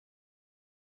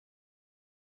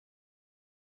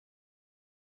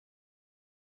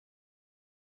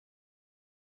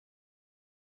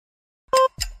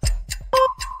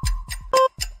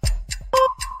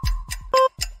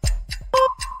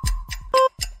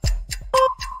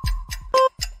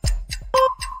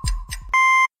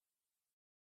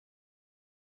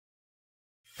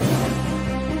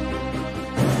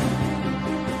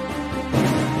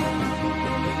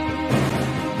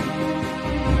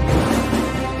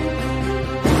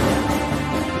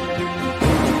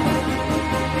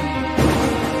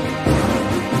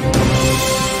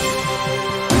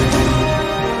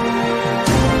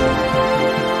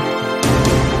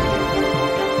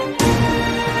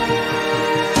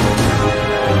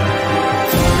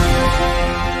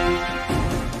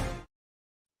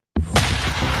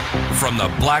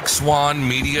the Black Swan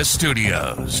Media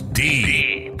Studios,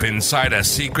 deep inside a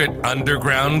secret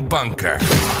underground bunker.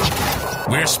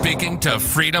 We're speaking to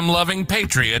freedom-loving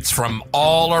patriots from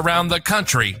all around the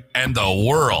country and the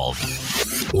world.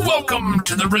 Welcome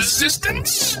to the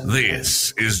Resistance.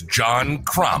 This is John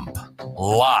Crump,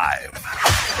 live.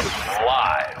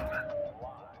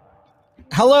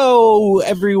 Hello,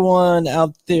 everyone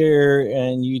out there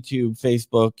in YouTube,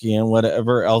 Facebook, and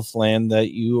whatever else land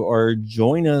that you are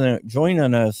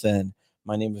joining us in.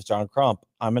 My name is John Crump.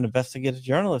 I'm an investigative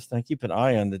journalist, and I keep an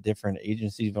eye on the different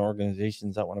agencies and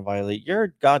organizations that want to violate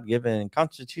your God-given and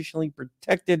constitutionally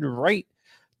protected right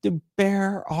to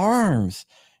bear arms.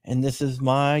 And this is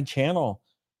my channel,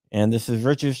 and this is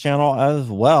Richard's channel as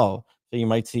well. So you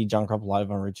might see John Crump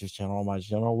live on Richard's channel, my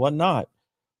channel, whatnot.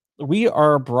 We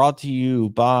are brought to you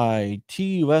by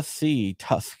TUSC.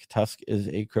 Tusk. Tusk is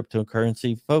a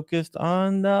cryptocurrency focused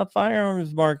on the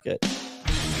firearms market.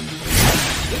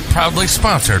 Proudly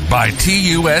sponsored by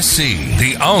TUSC,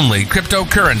 the only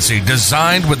cryptocurrency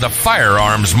designed with the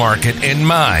firearms market in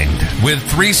mind, with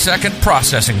 3-second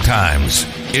processing times.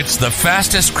 It's the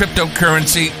fastest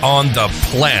cryptocurrency on the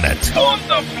planet.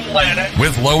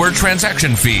 With lower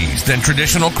transaction fees than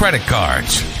traditional credit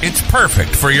cards. It's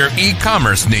perfect for your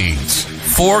e-commerce needs.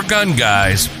 For gun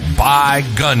guys, by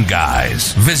gun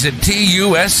guys. Visit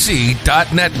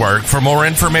TUSC.network for more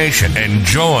information and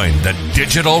join the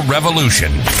digital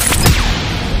revolution.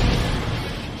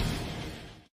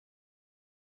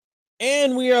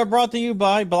 And we are brought to you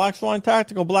by Black Swan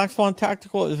Tactical. Black Swan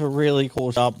Tactical is a really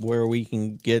cool shop where we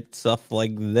can get stuff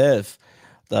like this.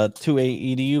 The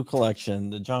 2A EDU collection,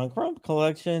 the John Crump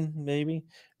collection, maybe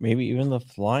even the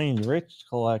Flying Rich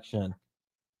collection.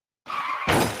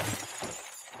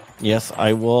 Yes,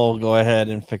 I will go ahead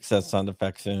and fix that sound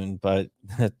effect soon, but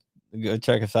go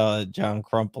check us out at John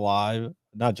Crump Live.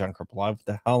 Not John Crump Live. What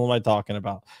the hell am I talking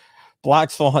about?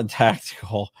 Black Swan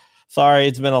Tactical. Sorry,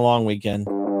 it's been a long weekend.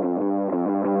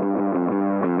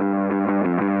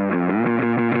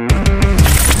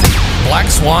 Black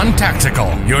Swan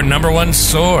Tactical, your #1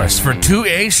 source for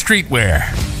 2A streetwear.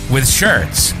 With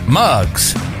shirts,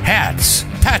 mugs, hats,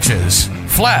 patches,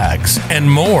 flags, and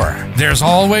more. There's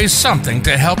always something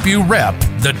to help you rep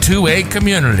the 2A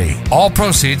community. All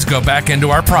proceeds go back into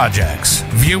our projects.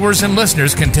 Viewers and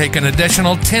listeners can take an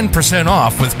additional 10%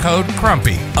 off with code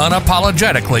CRUMPY.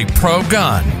 Unapologetically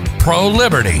pro-gun,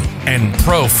 pro-liberty, and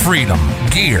pro-freedom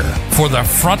gear for the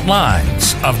front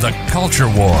lines of the culture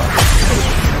war.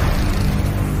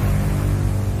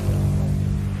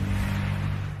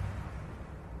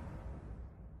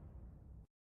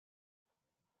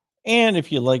 And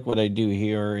if you like what I do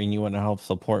here and you want to help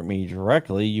support me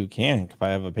directly, you can. If I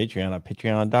have a Patreon at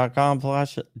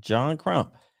patreon.com/John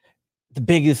Crump. The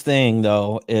biggest thing,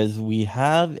 though, is we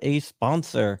have a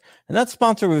sponsor. And that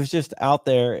sponsor was just out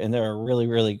there, and they're a really,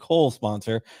 really cool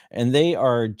sponsor. And they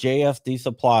are JSD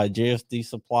Supply. JSD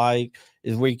Supply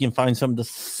is where you can find some of the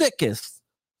sickest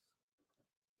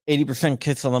 80%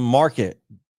 kits on the market.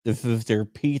 This is their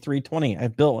P320. I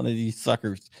built one of these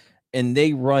suckers, and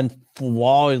they run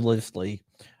flawlessly.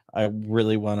 I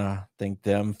really want to thank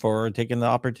them for taking the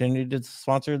opportunity to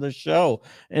sponsor the show.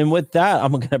 And with that,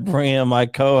 I'm going to bring in my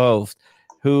co-host,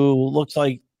 who looks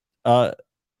like,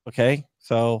 okay,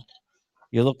 so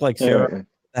you look like Sarah with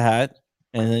the hat,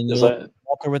 and then you look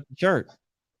Walter with the shirt.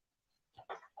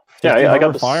 Yeah, I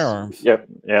got the firearms. Yeah,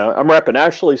 I'm repping.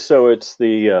 Actually, so it's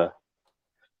the,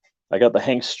 I got the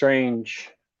Hank Strange.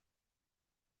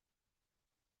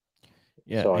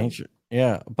 Yeah, so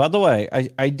yeah. By the way,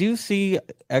 I do see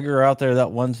Edgar out there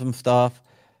that won some stuff.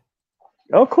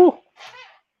 Oh, cool.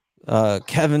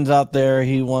 Kevin's out there.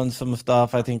 He won some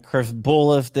stuff. I think Chris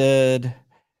Bullis did.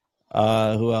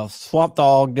 Who else? Swamp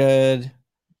Dog did.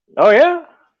 Oh yeah.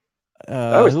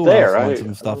 I was there. I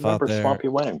some stuff out there. Swampy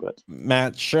winning, but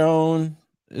Matt Schoen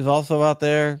is also out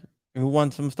there who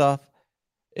won some stuff.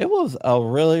 It was a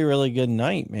really, really good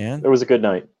night, man. It was a good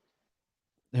night.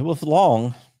 It was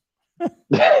long.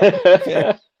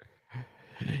 It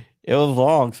was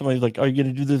long. Somebody's like, "Are you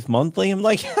going to do this monthly?" I'm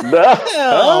like,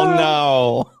 "Oh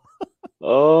no."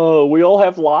 Oh, we all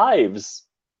have lives.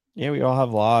 Yeah, we all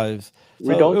have lives.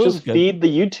 We don't just feed the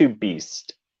YouTube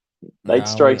beast. Night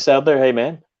Strike's out there. Hey,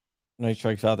 man. Night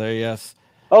Strike's out there, yes.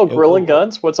 Oh, Grill and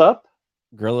Guns, what's up?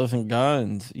 Grillers and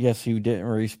Guns. Yes, you didn't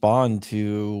respond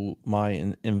to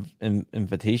my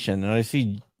invitation. And I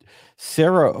see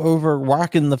Sarah over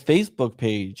rocking the Facebook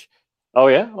page. Oh,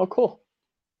 yeah? Oh, cool.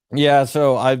 Yeah,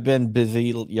 so I've been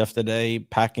busy yesterday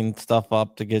packing stuff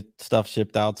up to get stuff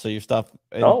shipped out. So your stuff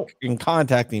and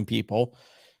contacting people.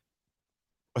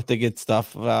 if they get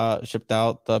stuff shipped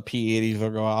out. The P80s will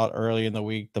go out early in the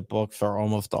week. The books are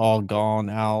almost all gone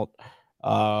out.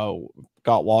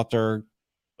 Got Walter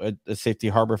at the Safety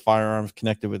Harbor Firearms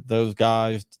connected with those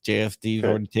guys. JSD's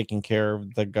already taking care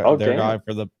of their guy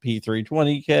for the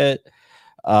P320 kit.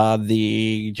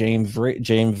 The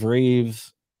James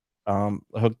Reeves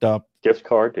hooked up gift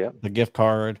card, the gift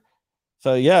card.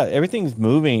 So yeah, everything's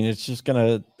moving. It's just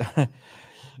gonna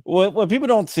what people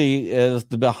don't see is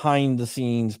the behind the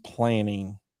scenes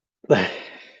planning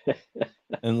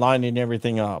and lining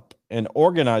everything up and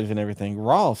organizing everything.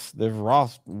 Ross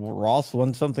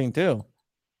won something too.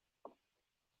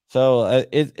 So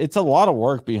it's a lot of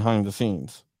work behind the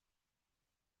scenes.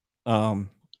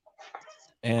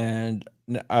 And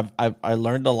I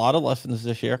learned a lot of lessons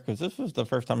this year because this was the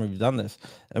first time we've done this,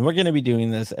 and we're going to be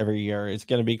doing this every year. It's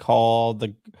going to be called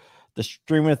the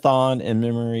Streamathon in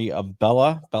memory of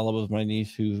Bella. Bella was my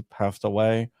niece who passed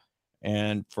away,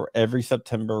 and for every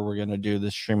September we're going to do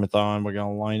this Streamathon. We're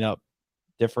going to line up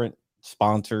different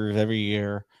sponsors every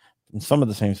year, and some of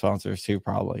the same sponsors too,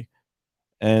 probably.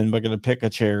 And we're going to pick a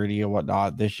charity or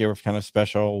whatnot. This year was kind of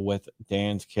special with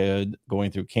Dan's kid going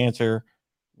through cancer.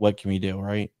 What can we do,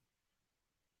 right?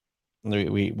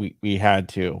 We had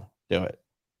to do it.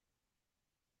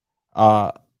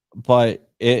 But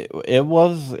it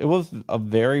was a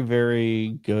very,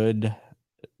 very good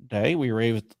day. We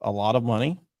raised a lot of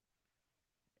money,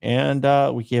 and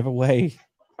we gave away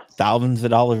thousands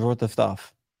of dollars worth of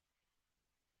stuff.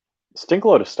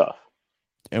 Stinkload of stuff.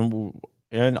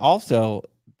 And also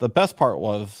the best part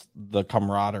was the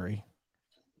camaraderie.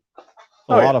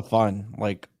 A lot of fun.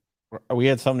 Like we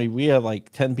had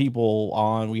like 10 people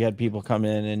on. We had people come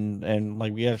in and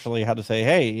like we actually had to say,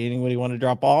 hey, anybody want to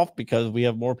drop off? Because we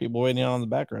have more people waiting on in the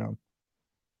background.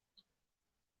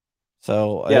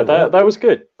 So yeah, that was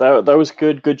good. That was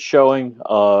good showing.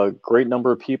 Great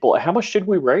number of people. How much did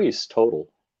we raise total?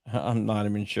 I'm not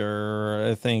even sure.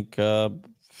 I think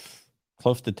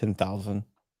close to 10,000.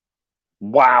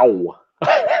 Wow.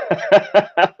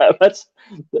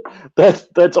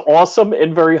 that's awesome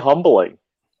and very humbling.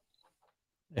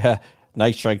 Yeah,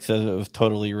 Night Strike says it was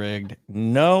totally rigged.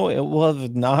 No, it was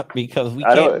not, because we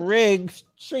can't rig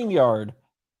StreamYard.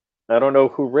 I don't know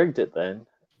who rigged it then.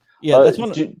 Yeah, that's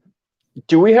one.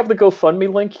 Do we have the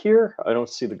GoFundMe link here? I don't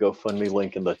see the GoFundMe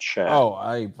link in the chat. Oh,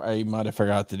 I might have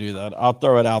forgot to do that. I'll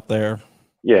throw it out there.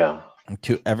 Yeah.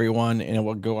 To everyone, and it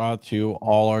will go out to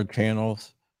all our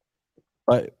channels.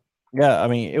 But yeah, I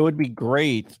mean, it would be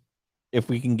great if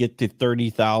we can get to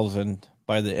 30,000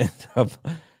 by the end of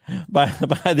by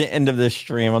the end of this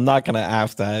stream. I'm not going to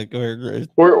ask that.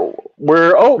 We're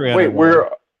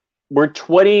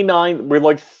 29. We're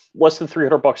like less than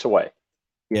 $300 away.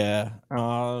 Yeah,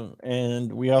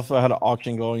 and we also had an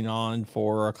auction going on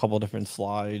for a couple different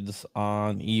slides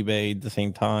on eBay at the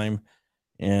same time,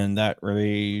 and that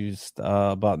raised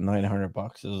about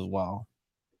 $900 as well.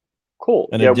 Cool.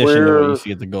 In addition to what you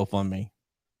see at the GoFundMe,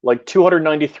 like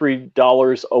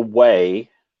 $293 away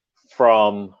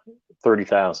from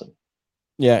 30,000.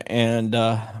 Yeah, and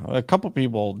a couple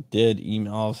people did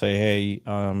email say, "Hey,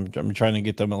 I'm trying to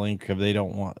get them a link if they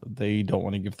don't want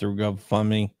to give through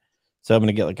GoFundMe." So I'm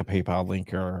gonna get like a PayPal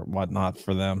link or whatnot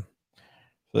for them,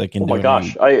 so they can. Oh my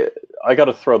gosh, I got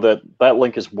to throw that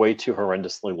link is way too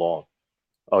horrendously long.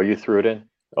 Oh, you threw it in?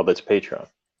 Oh, that's Patreon.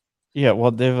 Yeah, well,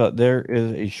 there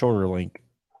is a shorter link,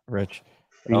 Rich.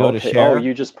 You go to share. Oh,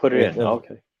 you just put it in.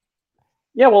 Okay.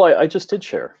 Yeah, well, I just did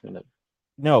share in it.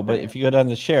 No, but if you go down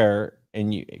to share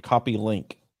and you copy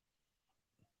link.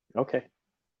 Okay.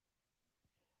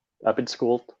 I've been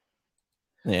schooled.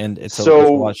 And it's a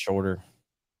lot shorter.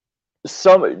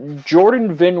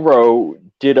 Jordan Vinro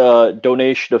did a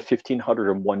donation of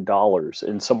 $1,501,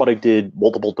 and somebody did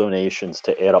multiple donations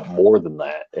to add up more than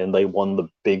that, and they won the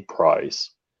big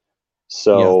prize.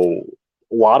 So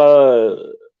yeah. a lot of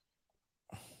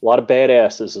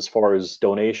badasses as far as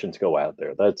donations go out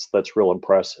there. That's real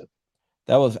impressive.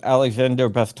 That was Alexander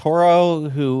Bastoro,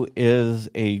 who is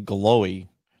a glowy.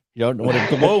 You don't know what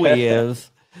a glowy is?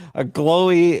 A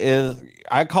glowy is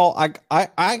I call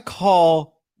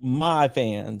my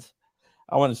fans.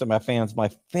 I want to say my fans, my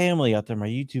family out there, my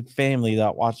YouTube family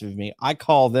that watches me. I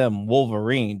call them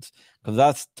Wolverines because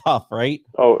that's tough, right?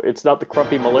 Oh, it's not the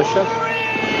Crumpy Militia?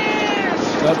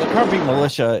 No, the Crumpy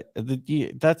Militia.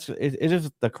 It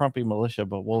is the Crumpy Militia,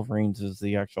 but Wolverines is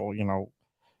the actual.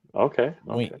 Okay.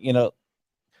 I mean,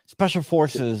 Special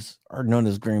Forces are known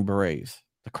as Green Berets.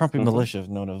 The Crumpy Militia is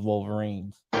known as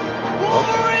Wolverines.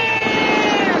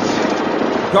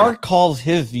 Dark calls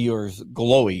his viewers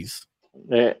glowies.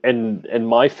 And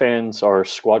my fans are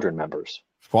squadron members.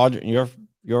 Squadron,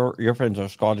 Your friends are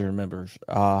squadron members.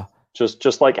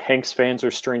 Just like Hanks fans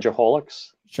are Strangerholics.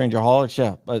 Strangerholics,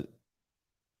 yeah, but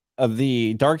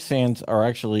the Dark Sands are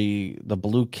actually the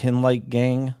Blue Kinlight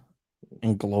Gang,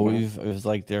 and Glove is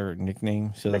like their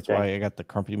nickname. So that's why I got the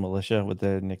Crumpy Militia with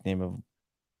the nickname of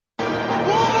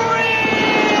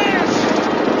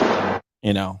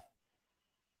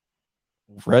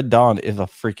Red Dawn is a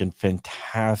freaking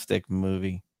fantastic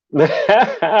movie.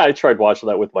 I tried watching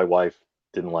that with my wife.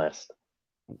 Didn't last.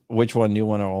 Which one? New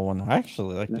one or old one? I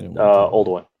actually like the new one. Old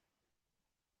one.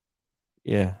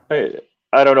 Yeah.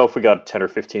 I don't know if we got 10 or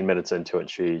 15 minutes into it.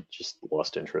 She just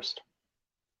lost interest.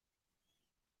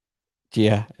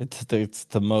 Yeah, it's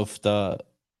the most.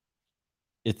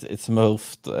 It's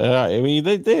most. I mean,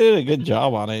 they did a good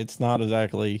job on it. It's not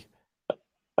exactly.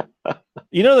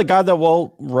 The guy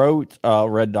that wrote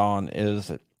Red Dawn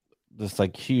is this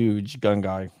like huge gun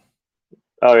guy.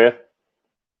 Oh yeah.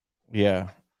 Yeah.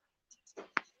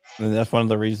 And that's one of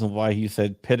the reasons why he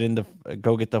said pit in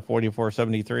go get the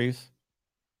 4473s.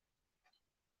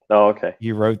 Oh, okay.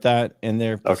 He wrote that in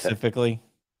there specifically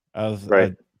as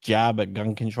a jab at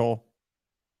gun control.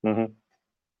 Mm-hmm.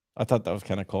 I thought that was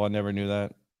kind of cool. I never knew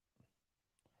that.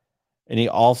 And he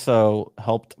also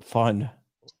helped fund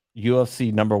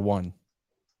UFC #1.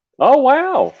 Oh,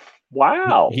 wow.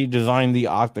 Wow. He designed the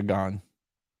octagon.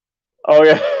 Oh,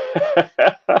 yeah.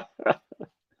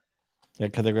 Yeah,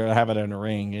 because they're going to have it in a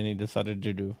ring, and he decided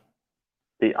to do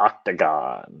the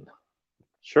octagon.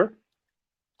 Sure.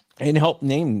 And help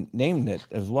name it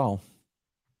as well.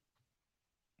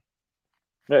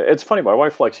 It's funny. My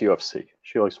wife likes UFC.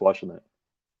 She likes watching that.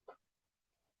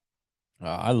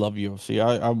 I love UFC.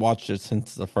 I watched it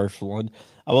since the first one.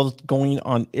 I was going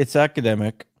on It's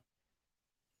Academic,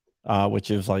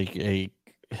 which is like it's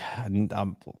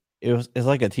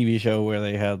like a TV show where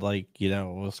they had like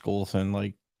schools and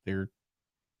like they're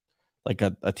like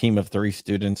a team of 3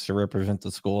 students to represent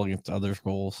the school against other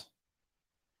schools,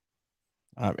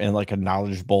 and like a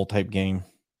knowledge bowl type game.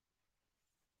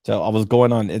 So I was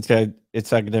going on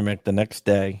It's Academic the next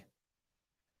day,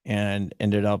 and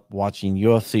ended up watching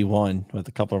UFC 1 with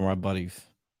a couple of my buddies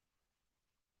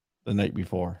the night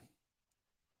before.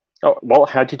 Oh, well,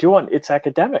 how'd you do on It's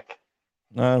Academic?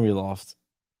 We lost.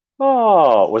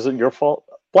 Oh, was it your fault?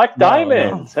 Black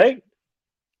Diamonds, no. Hey.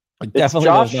 It definitely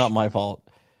was not my fault.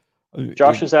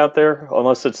 Josh is out there,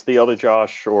 unless it's the other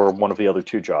Josh or one of the other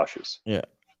 2 Joshes. Yeah.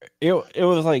 It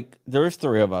was like, there was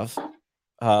 3 of us.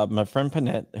 My friend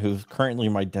Panette, who's currently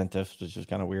my dentist, which is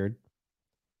kind of weird.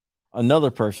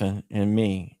 Another person and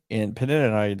me. And Panette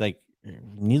and I, like,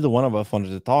 neither one of us wanted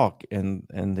to talk. And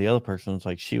the other person was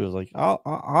like, she was like,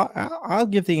 I'll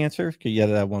give the answers. Because you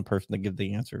had to have one person to give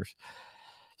the answers.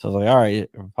 So I was like, all right,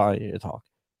 probably talk.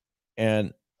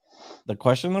 And the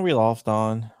question that we lost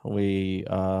on, we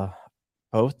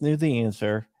both knew the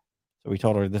answer. So we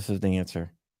told her this is the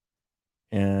answer.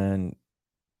 And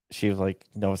she was like,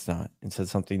 no, it's not. And said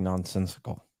something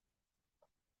nonsensical.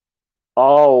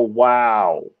 Oh,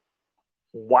 wow.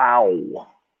 Wow.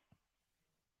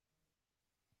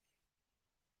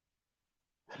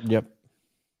 Yep.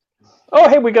 Oh,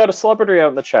 hey, we got a celebrity out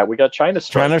in the chat. We got China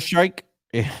Strike. China Strike?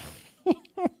 Yeah.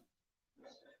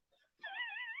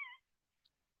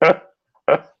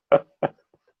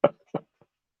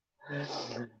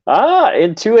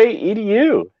 In 2A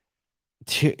EDU.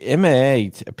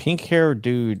 MMA, a pink hair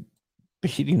dude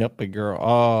beating up a girl.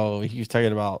 Oh, he was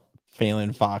talking about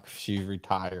Phelan Fox. She's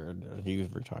retired. He was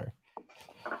retired.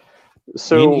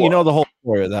 So you know the whole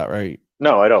story of that, right?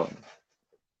 No, I don't.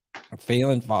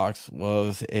 Phelan Fox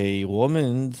was a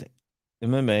woman's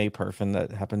MMA person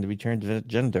that happened to be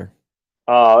transgender.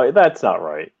 That's not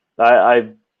right. I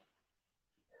mean,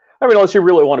 unless you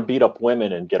really want to beat up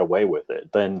women and get away with it,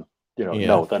 then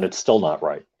no, then it's still not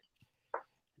right.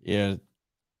 Yeah.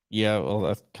 Well,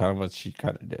 that's kind of what she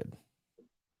kind of did.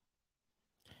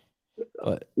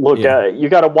 But, look, you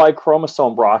got a Y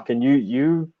chromosome, Brock, and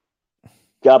you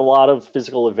got a lot of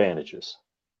physical advantages.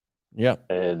 Yeah.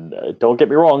 And don't get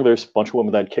me wrong, there's a bunch of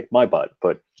women that kick my butt,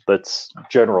 but that's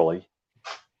generally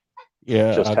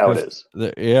just how it is.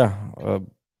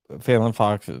 Phelan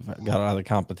Fox got out of the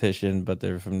competition, but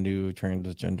there's some new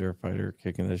transgender fighter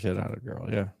kicking the shit out of a girl.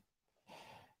 Yeah.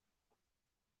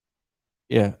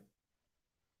 Yeah.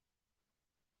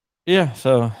 Yeah,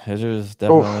 so it was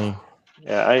definitely. Oof.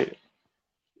 Yeah, I'm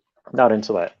not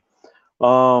into that.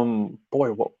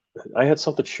 Boy, I had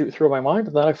something shoot through my mind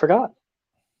and then I forgot.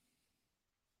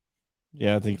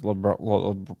 Yeah, I think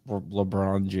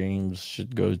LeBron James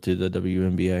should go to the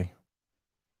WNBA.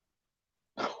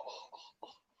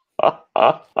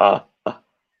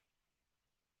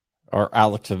 Or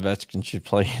Alex Ovechkin should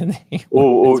play in the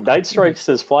Oh, Night Strike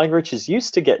says Flying Rich is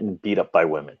used to getting beat up by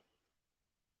women.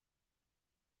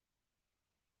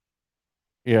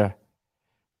 Yeah.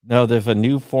 No, there's a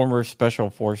new former Special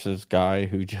Forces guy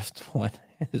who just won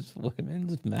his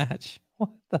women's match. What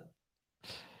the?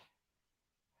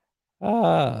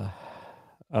 Oh,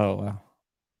 wow.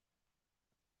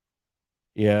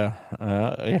 Yeah.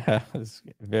 Yeah, it's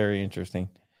very interesting.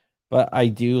 But I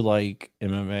do like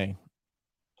MMA.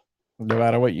 No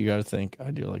matter what you guys think, I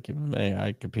do like MMA.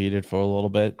 I competed for a little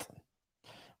bit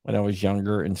when I was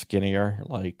younger and skinnier,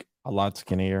 like a lot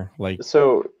skinnier, like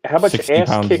So, how much 60 ass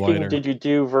pounds kicking lighter. did you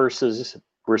do versus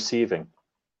receiving?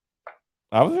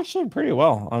 I was actually pretty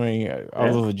well. I mean, I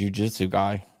was a jiu-jitsu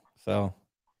guy, so,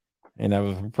 and I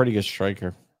was a pretty good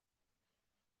striker.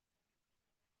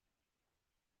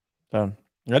 So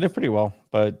I did pretty well,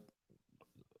 but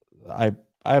I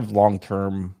have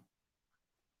long-term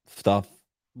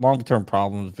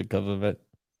problems because of it.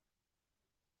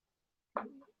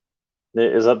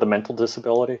 Is that the mental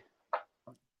disability?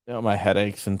 You know, my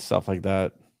headaches and stuff like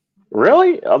that.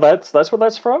 Really? Oh, that's where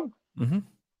that's from? Mm-hmm.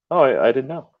 Oh, I didn't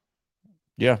know.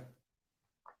 Yeah.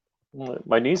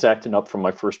 My knee's acting up from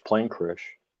my first plane crash.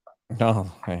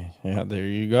 Oh, hey, yeah, there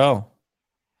you go.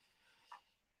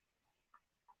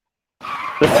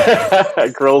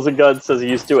 Girls and Guns says he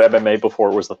used to do MMA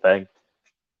before it was the thing.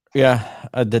 Yeah,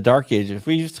 the Dark Age. If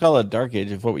we used to call it Dark Age,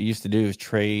 if what we used to do is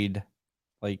trade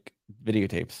like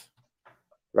videotapes.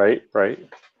 Right.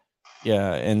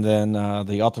 Yeah, and then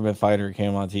the Ultimate Fighter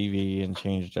came on TV and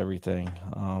changed everything.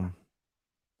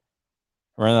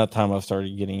 Around that time, I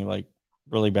started getting like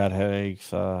really bad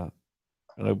headaches,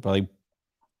 like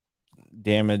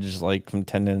damage like from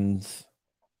tendons.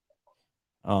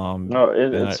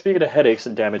 And speaking of headaches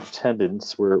and damaged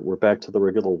tendons, we're back to the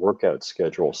regular workout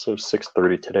schedule. So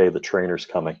 6:30 today, the trainer's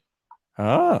coming.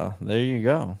 Ah, there you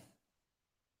go.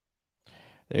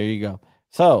 There you go.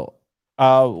 So,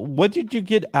 what did you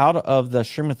get out of the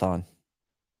streamathon?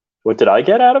 What did I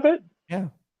get out of it? Yeah.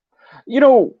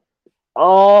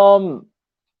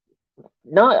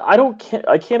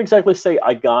 I can't exactly say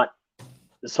I got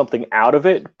something out of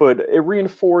it, but it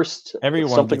reinforced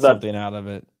Everyone gets something out of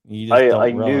it. You just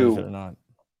don't realize it or not.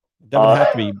 It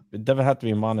doesn't have to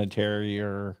be monetary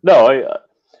or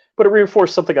but it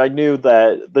reinforced something I knew,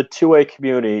 that the 2A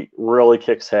community really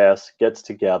kicks ass, gets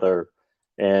together,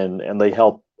 and they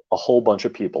help a whole bunch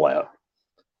of people out.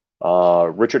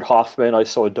 Richard Hoffman, I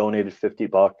saw, donated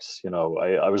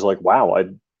 $50. I was like, wow, I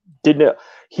didn't.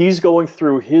 He's going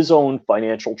through his own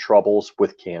financial troubles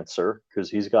with cancer because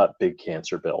he's got big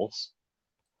cancer bills.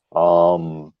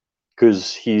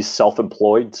 Because he's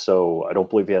self-employed, so I don't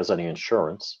believe he has any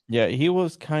insurance. Yeah, he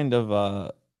was kind of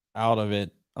out of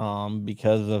it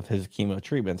because of his chemo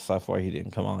treatments. That's why he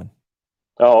didn't come on.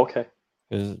 Oh, okay.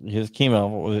 Because his chemo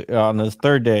was, on his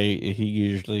third day, he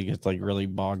usually gets like really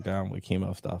bogged down with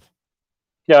chemo stuff.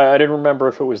 Yeah, I didn't remember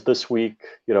if it was this week,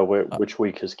 which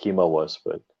week his chemo was,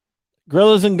 but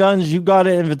Gorillas and Guns, you got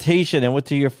an invitation and went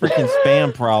to your freaking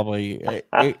spam probably.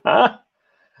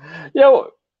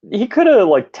 He could have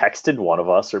texted one of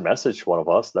us or messaged one of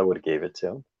us. That would have gave it to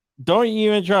him. Don't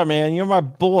you even try, man. You're my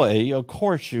boy. Of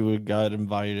course you would got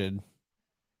invited.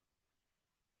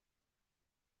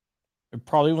 It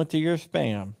probably went to your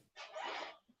spam.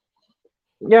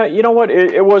 Yeah, you know what?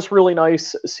 It was really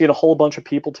nice seeing a whole bunch of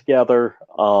people together.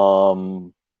 I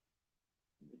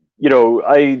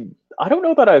don't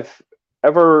know that I've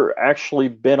ever actually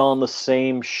been on the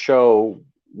same show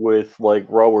with like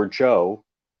Ro or Joe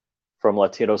from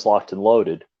Latinos Locked and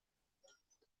Loaded,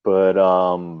 but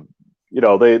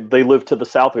they live to the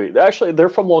south of me. Actually, they're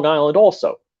from Long Island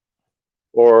also,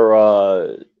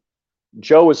 or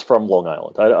Joe is from Long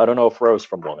Island. I don't know if Ro's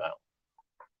from Long Island.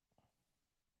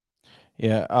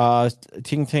 Yeah,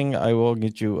 Ting Ting, I will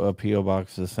get you a PO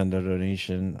box to send a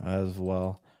donation as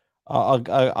well.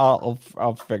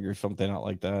 I'll figure something out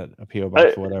like that. A PO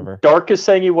box, whatever. Dark is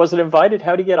saying he wasn't invited.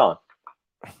 How'd he get on?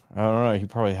 I don't know. He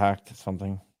probably hacked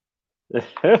something.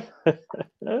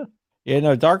 Yeah,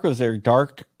 no, Dark was there.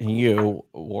 Dark and you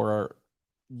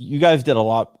guys did a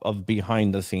lot of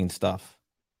behind the scenes stuff.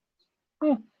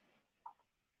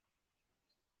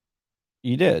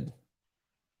 You did.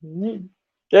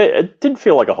 It didn't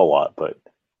feel like a whole lot, but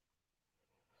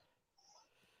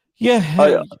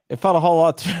yeah, it felt a whole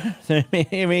lot. I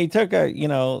mean, it took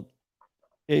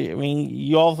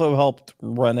you also helped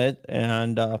run it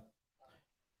and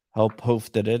help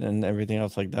hosted it and everything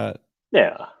else like that.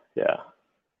 Yeah.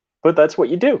 But that's what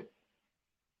you do.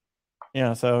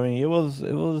 Yeah, so I mean, it was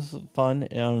fun.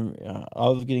 I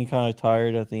was getting kind of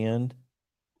tired at the end.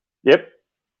 Yep.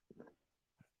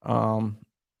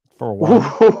 for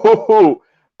one.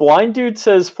 Blind Dude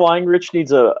says Flying Rich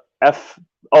needs a F.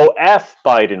 Oh, F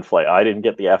Biden flight. I didn't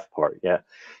get the F part. Yeah.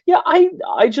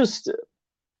 I just.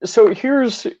 So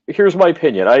here's my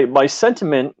opinion. My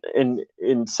sentiment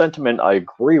in sentiment, I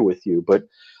agree with you, but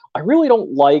I really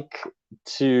don't like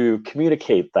to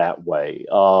communicate that way.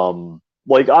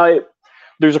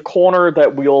 There's a corner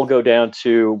that we all go down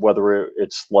to, whether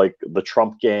it's like the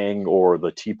Trump gang or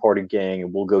the Tea Party gang,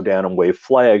 and we'll go down and wave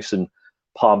flags in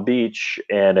Palm Beach,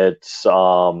 and it's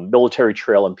Military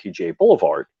Trail and PGA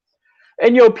Boulevard.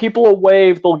 And, people will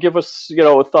wave, they'll give us,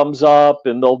 a thumbs up,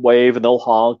 and they'll wave and they'll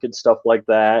honk and stuff like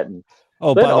that. And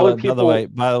oh, by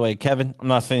the way, Kevin, I'm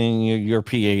not saying you're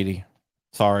P80.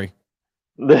 Sorry.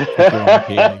 If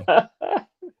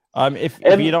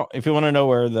you want to know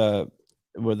where the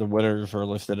winners are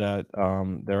listed at,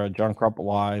 they're at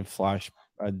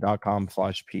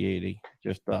johncrumpalive.com/P80.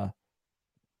 Just go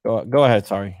ahead.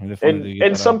 Sorry.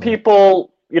 And some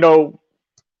people,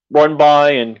 run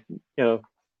by and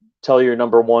tell you're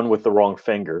number one with the wrong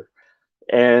finger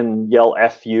and yell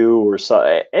F you or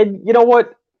so. And you know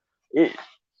what?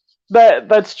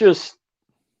 That's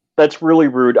really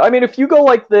rude. I mean, if you go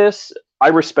like this, I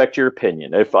respect your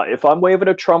opinion. If I'm waving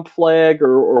a Trump flag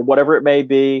or whatever it may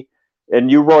be, and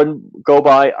you go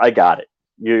by, I got it.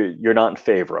 You're not in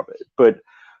favor of it. But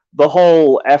the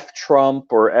whole F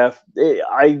Trump or I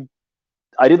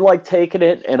didn't like taking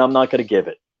it, and I'm not going to give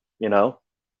it.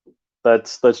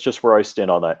 That's just where I stand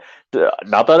on that.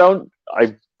 Not that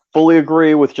I fully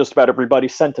agree with just about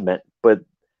everybody's sentiment, but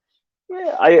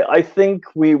yeah, I think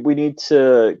we need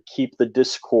to keep the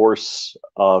discourse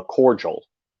cordial.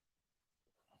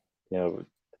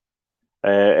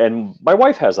 And my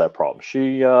wife has that problem.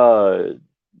 She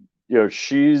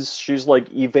she's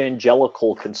like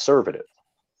evangelical conservative,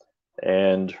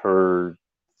 and her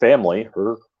family,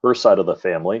 her side of the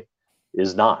family,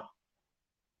 is not.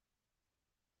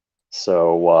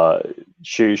 So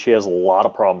she has a lot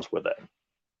of problems with it.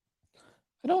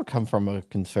 I don't come from a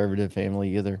conservative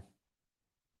family either.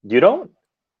 You don't?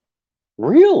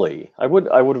 Really? I would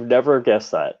have never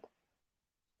guessed that.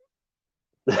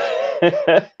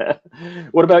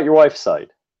 What about your wife's side?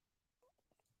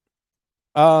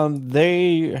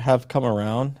 They have come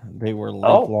around. They were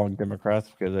lifelong Democrats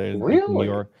because they really?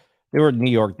 They were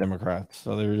New York Democrats,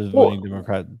 so they were just voting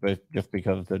Democrat, but just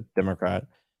because of the Democrat.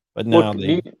 But now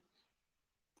New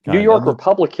York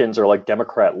Republicans are like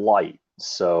Democrat light.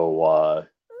 So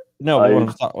no, what I'm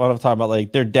talking about,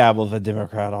 like they're dabbles a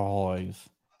Democrat always.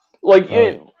 Like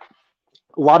a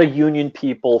lot of union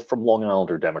people from Long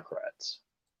Island are Democrats.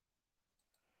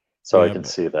 So I can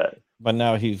see that. But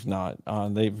now he's not.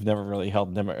 They've never really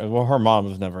held Democrat. Well, her mom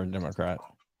was never a Democrat.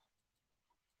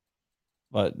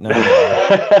 But no.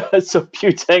 So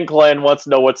Putang Clan wants to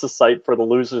know what's the site for the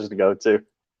losers to go to.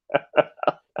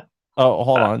 Oh,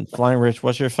 hold on. Flying Rich,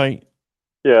 what's your site?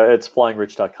 Yeah, it's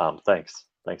flyingrich.com. Thanks,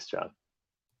 John.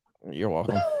 You're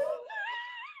welcome.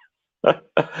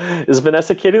 Is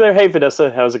Vanessa Kitty there? Hey,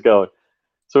 Vanessa, how's it going?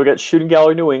 So we got Shooting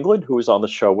Gallery New England, who was on the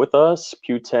show with us.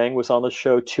 Putang was on the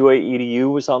show.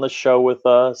 2A-EDU was on the show with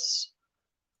us.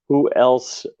 Who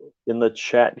else in the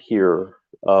chat here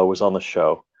was on the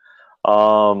show?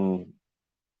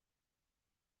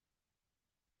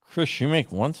 Chris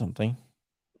Shoemake won something.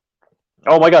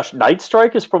 Oh my gosh, Night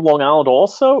Strike is from Long Island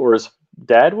also, or his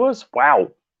dad was? Wow.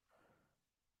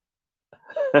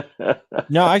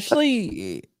 No,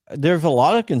 actually, there's a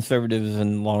lot of conservatives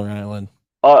in Long Island.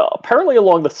 Apparently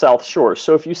along the South Shore.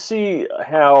 So if you see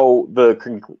how the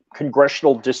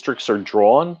congressional districts are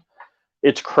drawn,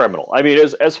 it's criminal. I mean,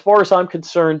 as far as I'm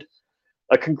concerned,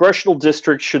 a congressional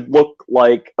district should look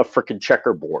like a freaking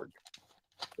checkerboard.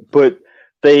 But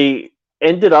they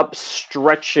ended up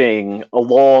stretching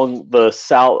along the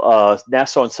South,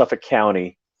 Nassau and Suffolk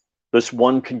County, this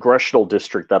one congressional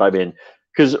district that I'm in,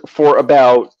 because for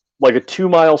about like a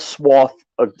 2-mile swath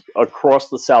across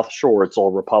the South Shore, it's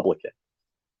all Republican.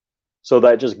 So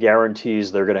that just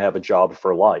guarantees they're going to have a job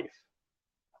for life.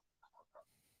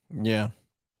 Yeah.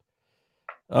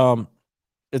 It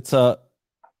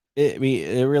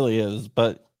really is.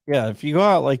 But yeah, if you go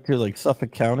out like to like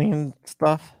Suffolk County and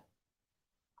stuff,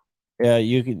 yeah,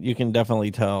 you can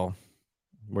definitely tell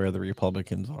where the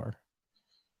Republicans are.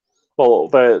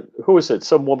 Well, who is it?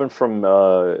 Some woman from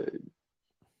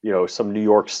some New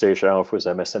York station. I don't know if it was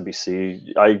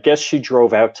MSNBC. I guess she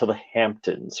drove out to the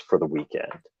Hamptons for the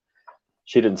weekend.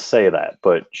 She didn't say that,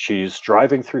 but she's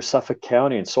driving through Suffolk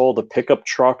County and saw the pickup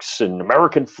trucks and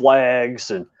American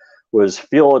flags and was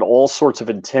feeling all sorts of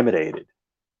intimidated.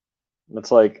 And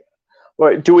it's like,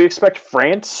 Do we expect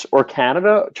France or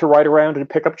Canada to ride around in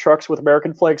pickup trucks with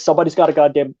American flags? Somebody's got to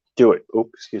goddamn do it. Oh,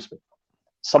 excuse me.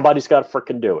 Somebody's got to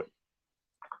frickin' do it.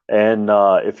 And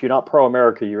if you're not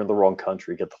pro-America, you're in the wrong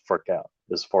country. Get the frick out,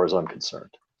 as far as I'm concerned.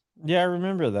 Yeah, I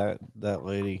remember that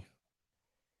lady.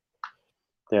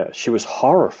 Yeah, she was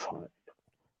horrified.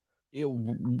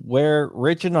 Where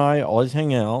Rich and I always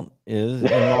hang out is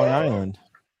in Long Island.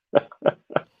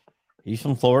 He's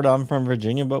from Florida. I'm from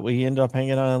Virginia, but we end up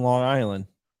hanging out in Long Island.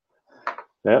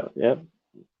 Yeah.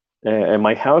 And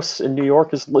my house in New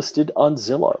York is listed on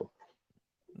Zillow.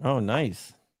 Oh,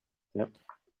 nice. Yep.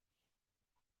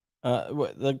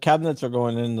 The cabinets are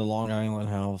going in the Long Island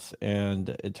house, and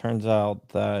it turns out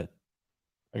that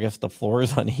I guess the floor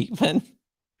is uneven.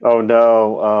 Oh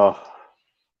no!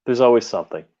 There's always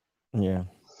something. Yeah,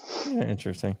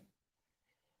 interesting.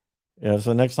 Yeah,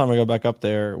 so next time I go back up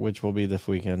there, which will be this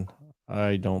weekend,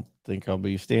 I don't think I'll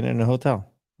be staying in a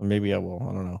hotel. Or maybe I will.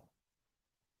 I don't know.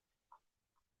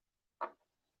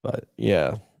 But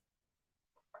yeah,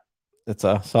 it's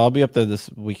so I'll be up there this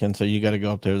weekend. So you got to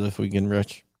go up there this weekend,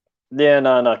 Rich. Yeah,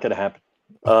 no, not gonna happen.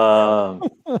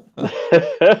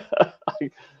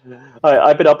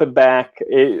 I've been up and back.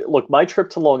 Look, my trip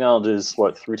to Long Island is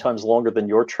 3 times longer than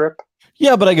your trip?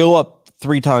 Yeah, but I go up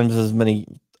 3 times as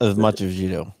much as you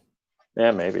do.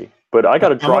 Yeah, maybe. But I got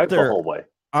to drive the whole way.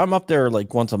 I'm up there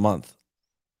like once a month.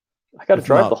 I got to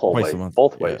drive the whole way,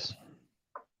 both ways.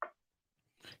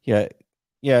 Yeah,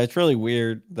 it's really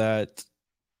weird that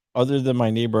other than my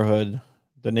neighborhood,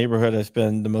 the neighborhood I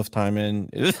spend the most time in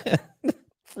is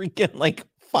freaking like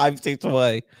 5 states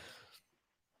away.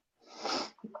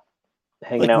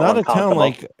 Hanging out not a town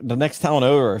like the next town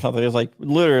over or something. It's like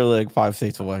literally like 5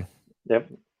 states away. Yep.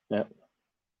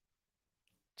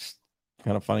 It's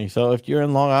kind of funny. So if you're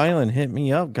in Long Island, hit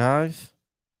me up, guys.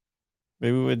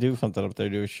 Maybe we would do something up there,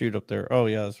 do a shoot up there. Oh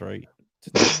yeah, that's right.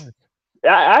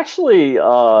 Actually,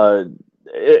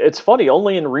 it's funny.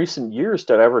 Only in recent years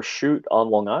did I ever shoot on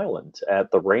Long Island at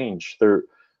the range. There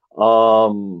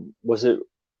was it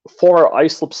for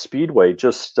Islip Speedway,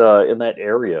 just in that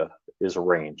area is a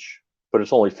range, but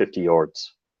it's only 50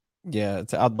 yards. Yeah,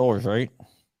 it's outdoors, right?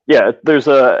 Yeah, there's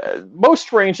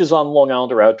most ranges on Long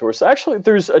Island are outdoors. Actually,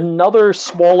 there's another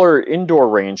smaller indoor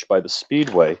range by the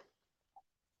Speedway.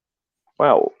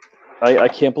 Wow, I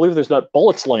can't believe there's not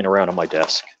bullets laying around on my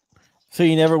desk. So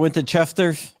you never went to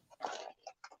Chester's?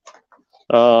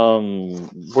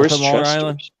 Where's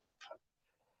Chester's?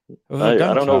 I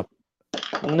don't know.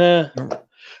 Nah.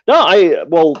 No,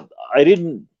 I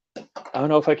didn't. I don't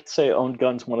know if I could say I owned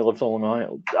guns when I lived on Long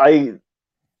Island.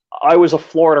 I was a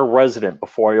Florida resident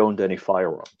before I owned any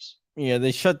firearms. Yeah,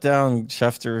 they shut down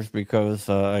Chester's because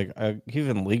he was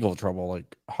in legal trouble,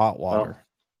 like hot water. Oh.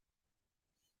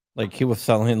 Like he was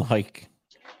selling like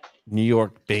New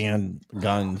York banned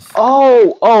guns.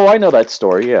 Oh, I know that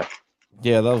story. Yeah.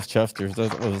 Yeah, that was Chester's.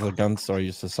 That was the gun store I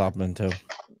used to stop into.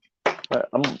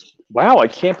 Wow, I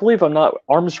can't believe I'm not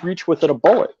arm's reach within a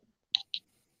bullet.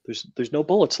 There's no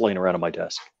bullets laying around on my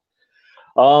desk.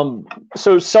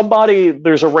 So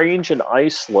there's a range in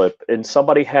Islip, and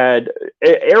somebody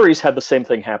Aries had the same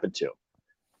thing happen to.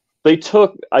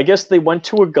 I guess they went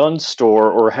to a gun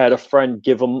store or had a friend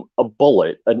give them a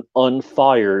bullet, an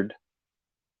unfired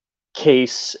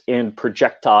case and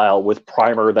projectile with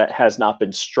primer that has not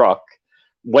been struck.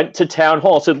 Went to town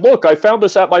hall and said, "Look, I found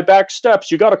this at my back steps.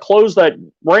 You got to close that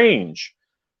range.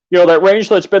 You know, that range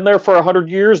that's been there for 100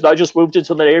 years. And I just moved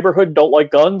into the neighborhood, don't like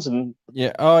guns." And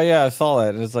yeah, oh yeah, I saw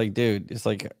that. It's like, dude, it's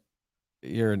like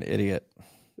you're an idiot.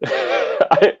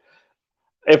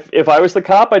 If I was the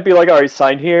cop, I'd be like, "All right,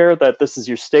 sign here that this is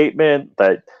your statement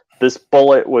that this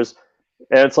bullet was,"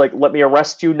 and it's like, "Let me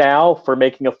arrest you now for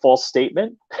making a false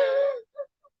statement."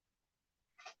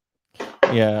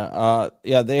 Yeah,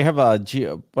 they have a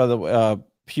by the way,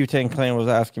 Putain Clan was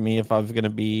asking me if I was going to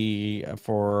be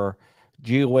for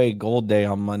GOA Gold Day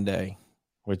on Monday,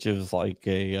 which is like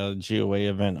a GOA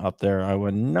event up there. I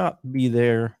would not be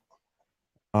there.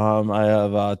 I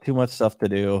have too much stuff to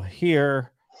do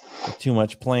here, too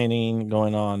much planning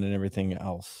going on and everything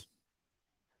else.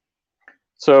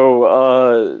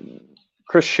 So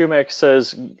Chris Schumack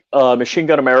says Machine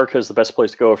Gun America is the best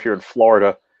place to go if you're in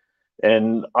Florida.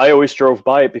 And I always drove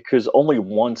by it because only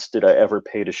once did I ever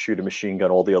pay to shoot a machine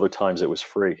gun. All the other times it was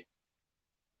free.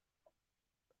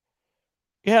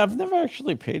 Yeah, I've never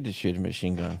actually paid to shoot a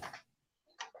machine gun.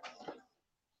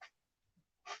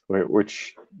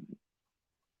 Which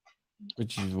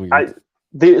is weird.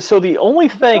 The only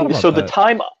thing, the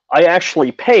time I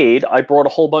actually paid, I brought a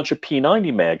whole bunch of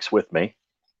P90 mags with me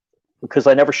because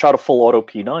I never shot a full auto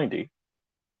P90.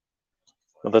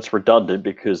 Well, that's redundant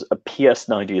because a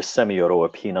PS90 is semi-auto, a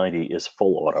P90 is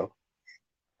full auto,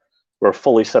 or a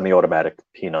fully semi-automatic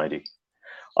P90.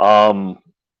 And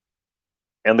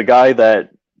the guy that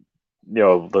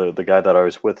the guy that I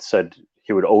was with said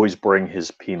he would always bring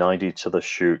his P90 to the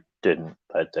shoot. Didn't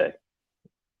that day.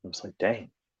 I was like, dang.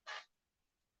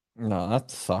 No, that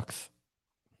sucks.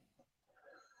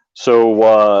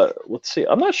 So let's see.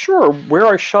 I'm not sure where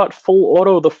I shot full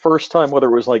auto the first time, whether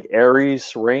it was like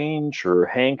Aries Range or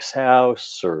Hank's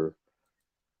house or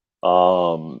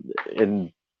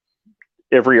in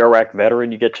every Iraq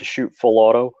veteran you get to shoot full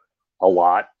auto a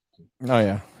lot. Oh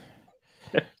yeah.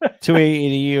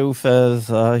 280U says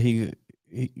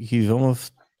he's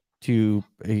almost to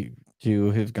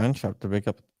his gun shop to pick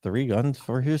up 3 guns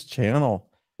for his channel.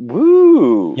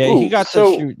 Woo! Yeah, he got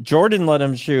to shoot. Jordan let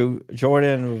him shoot.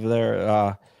 Jordan was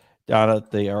there down at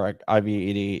the Iraq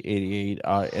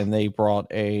IV-88, and they brought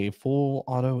a full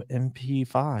auto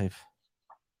MP5.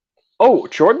 Oh,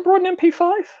 Jordan brought an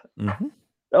MP5? Mm-hmm.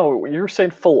 Oh, you were saying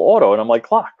full auto, and I'm like,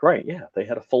 Glock, right? Yeah, they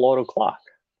had a full auto Glock.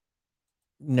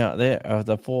 No, they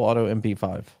the full auto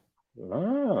MP5.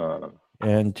 Ah.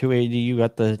 And 280, you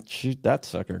got to shoot that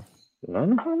sucker.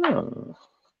 No.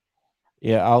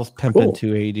 Yeah, I was pimping Cool.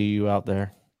 280U out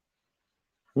there.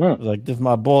 I was like, this is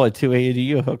my boy,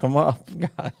 280U, hook him up.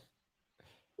 God.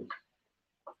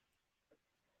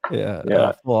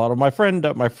 Yeah. Full auto. My friend,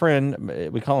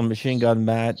 we call him Machine Gun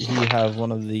Matt. He has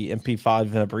one of the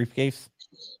MP5s in a briefcase.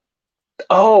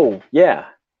 Oh, yeah.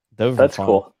 That's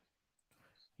cool.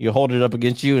 You hold it up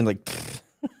against you and like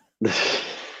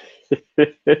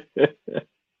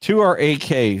 2 are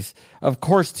AKs. Of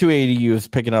course, 280U is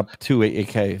picking up 2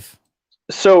 AKs.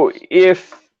 So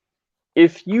if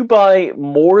you buy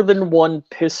more than one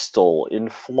pistol in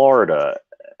Florida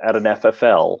at an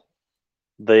FFL,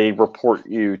 they report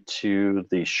you to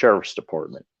the sheriff's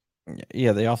department.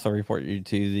 Yeah, they also report you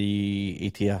to the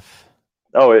ATF.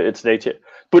 Oh, it's an ATF.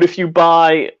 But if you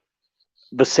buy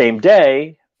the same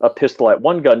day a pistol at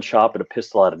one gun shop and a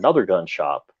pistol at another gun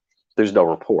shop, there's no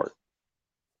report.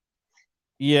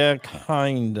 Yeah,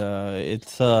 kinda.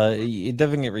 It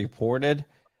doesn't get reported.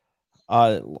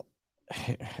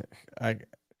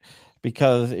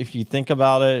 Because if you think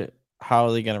about it, how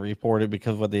are they going to report it?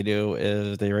 Because what they do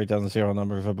is they write down the serial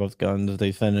numbers of both guns,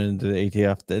 they send it into the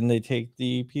ATF, then they take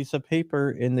the piece of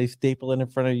paper and they staple it in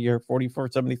front of your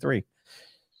 4473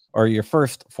 or your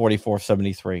first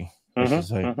 4473.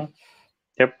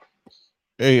 Yep.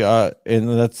 Hey,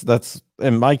 and that's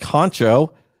and Mike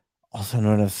Concho, also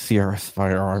known as Sierra's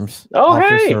Firearms. Oh,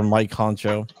 Officer hey, Mike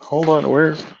Concho. Hold on,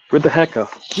 where'd the heck go?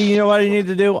 Do you know what I need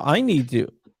to do? I need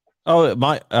to. Oh,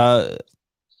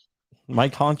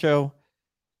 Mike Concho.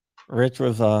 Rich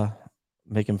was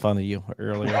making fun of you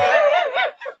earlier.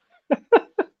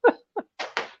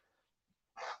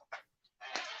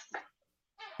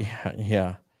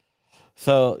 Yeah.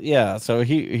 So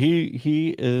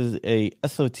he is a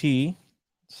SOT.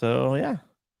 So yeah.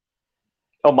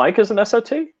 Oh, Mike is an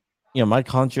SOT? Yeah, Mike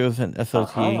Concho is an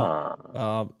SOT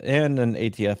and an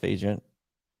ATF agent.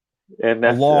 And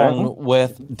along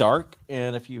with Dark.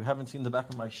 And if you haven't seen the back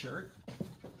of my shirt,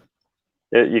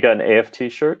 you got an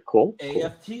AFT shirt? Cool.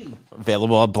 AFT.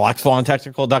 Available at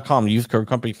blackswantactical.com. Use code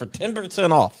company for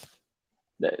 10% off.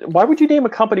 Why would you name a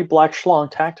company Black Schlong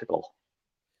Tactical?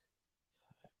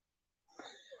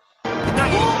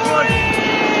 Sorry.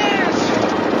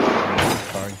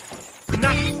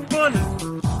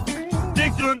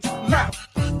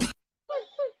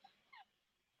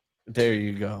 There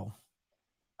you go.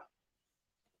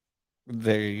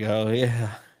 Yeah.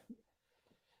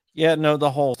 Yeah, no, the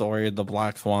whole story of the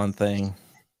Black Swan thing.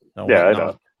 I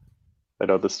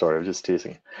know the story. I'm just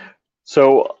teasing.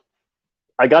 So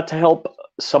I got to help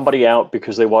somebody out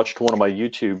because they watched one of my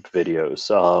YouTube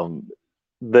videos.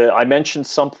 I mentioned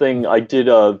something. I did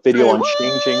a video on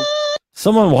changing.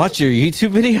 Someone watch your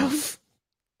YouTube videos?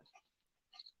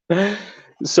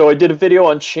 So I did a video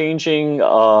on changing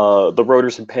the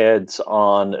rotors and pads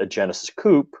on a Genesis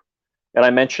Coupe. And I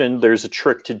mentioned there's a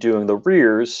trick to doing the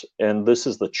rears, and this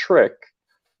is the trick.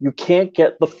 You can't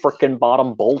get the frickin'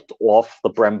 bottom bolt off the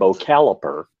Brembo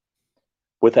caliper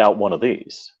without one of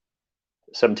these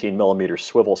 17 millimeter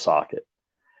swivel socket,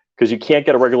 because you can't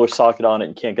get a regular socket on it,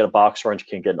 you can't get a box wrench, you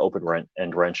can't get an open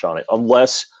end wrench on it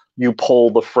unless you pull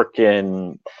the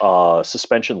frickin'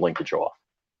 suspension linkage off.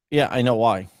 Yeah, I know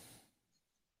why.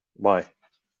 Why?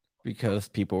 Because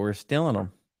people were stealing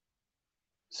them.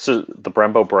 So the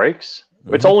Brembo brakes?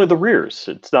 Mm-hmm. It's only the rears.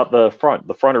 It's not the front.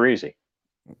 The front are easy.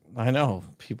 I know.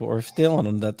 People are stealing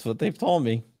them. That's what they've told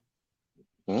me.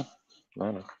 I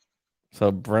know.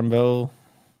 So Brembo,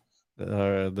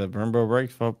 The Brembo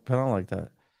brakes won't put on like that.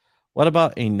 What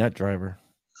about a nut driver?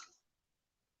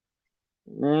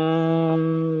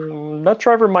 Nut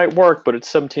driver might work, but it's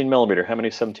 17 millimeter. How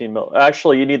many 17 mil?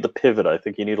 Actually, you need the pivot. I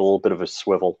think you need a little bit of a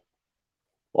swivel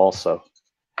also.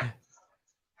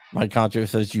 My Concho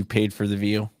says you paid for the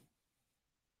view.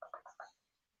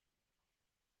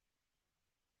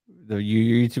 The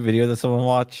YouTube video that someone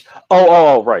watched.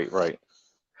 Oh, right.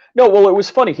 No, well, it was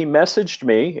funny. He messaged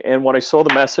me, and when I saw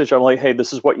the message, I'm like, "Hey,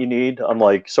 this is what you need." I'm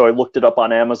like, so I looked it up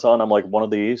on Amazon. I'm like, one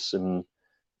of these, and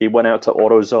he went out to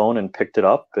AutoZone and picked it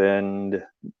up. And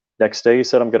next day, he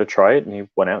said, "I'm going to try it," and he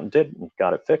went out and did, and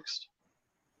got it fixed.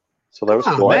 So that was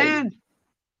cool. Man.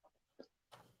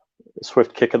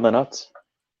 Swift kick in the nuts.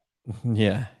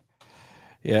 Yeah,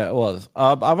 it was.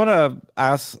 I'm gonna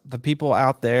ask the people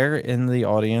out there in the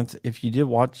audience if you did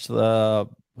watch the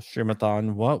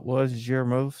Streamathon. What was your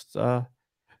most what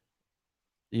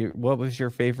was your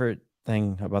favorite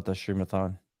thing about the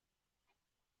Streamathon?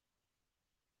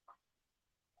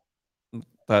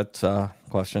 That's a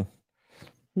question.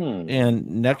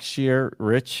 And next year,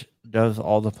 Rich does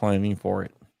all the planning for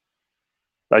it.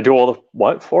 I do all the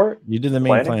what for it? You do the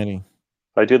main planning.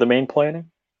 I do the main planning?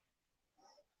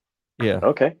 Yeah.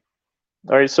 Okay.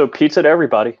 All right, so pizza to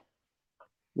everybody.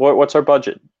 What's our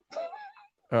budget?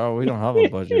 Oh, we don't have a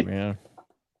budget, man.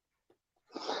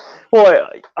 Well,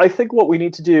 I think what we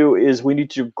need to do is we need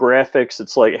to do graphics.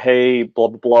 It's like, hey, blah,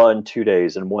 blah, blah, in 2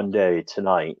 days, in 1 day,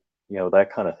 tonight. You know,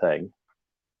 that kind of thing.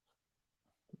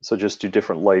 So just do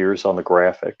different layers on the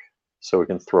graphic so we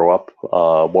can throw up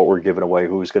what we're giving away,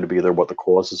 who's going to be there, what the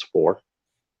cause is for.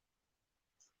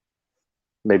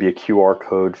 Maybe a QR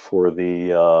code for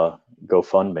the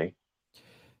GoFundMe.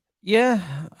 Yeah.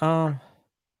 I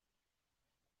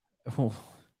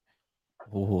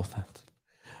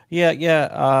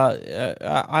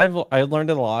learned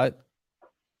a lot.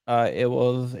 It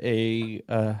was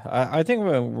I think it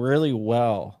went really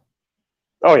well.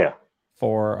 Oh yeah.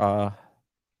 For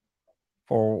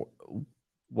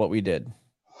what we did.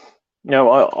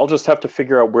 Now I'll just have to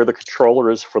figure out where the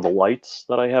controller is for the lights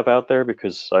that I have out there,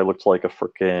 because I looked like a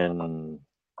freaking,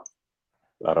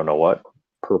 I don't know what,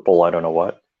 purple, I don't know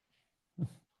what.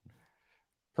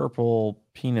 Purple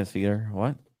penis eater.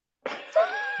 What?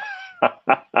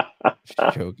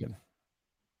 Just joking.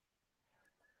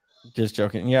 Just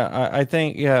joking. Yeah, I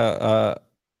think I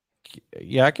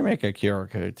can make a QR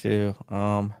code too.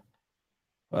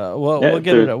 We'll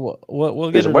get it.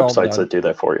 We'll get it. There's websites that do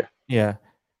that for you. Yeah.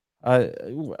 I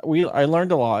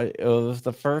learned a lot. It was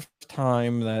the first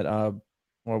time that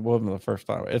well, it wasn't the first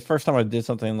time. It's the first time I did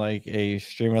something like a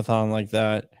Streamathon like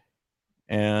that,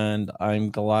 and I'm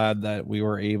glad that we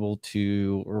were able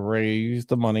to raise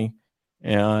the money.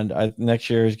 And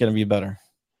next year is going to be better.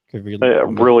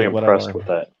 I'm really impressed with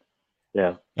that.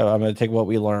 Yeah, I'm going to take what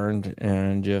we learned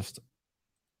and just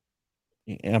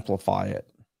amplify it.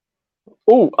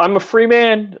 Oh, I'm a free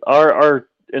man. Our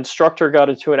instructor got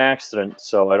into an accident,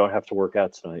 so I don't have to work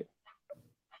out tonight.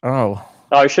 Oh,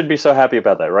 I should be so happy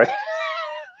about that, right?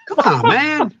 Come on,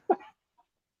 man.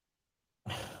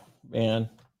 Man.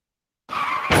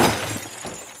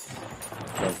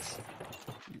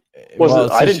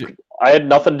 I had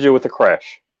nothing to do with the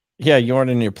crash. Yeah, you weren't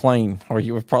in your plane, or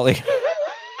you were probably.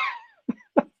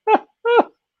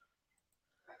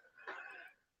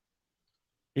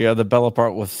 Yeah, the Bella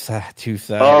part was too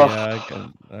sad.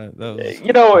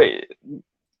 You know,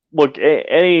 look,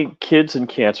 any kids in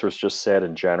cancer is just sad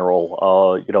in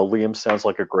general. You know, Liam sounds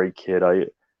like a great kid.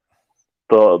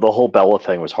 The whole Bella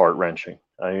thing was heart wrenching.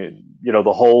 You know,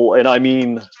 the whole, and I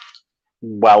mean,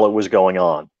 while it was going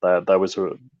on, that was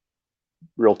a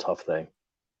real tough thing.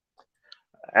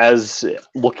 As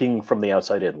looking from the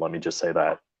outside in, let me just say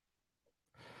that.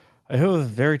 It was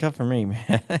very tough for me,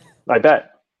 man. I bet.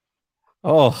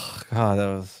 Oh God,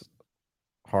 that was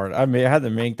hard. I mean, I had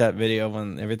to make that video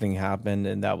when everything happened,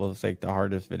 and that was like the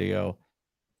hardest video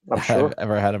I've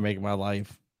ever had to make in my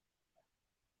life.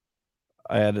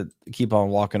 I had to keep on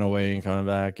walking away and coming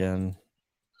back, and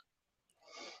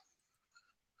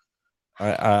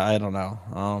I don't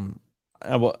know.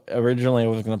 Originally I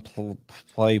was going to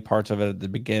play parts of it at the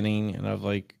beginning, and I was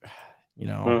like, you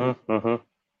know,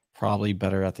 probably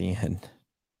better at the end.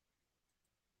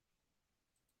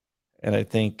 And I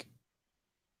think,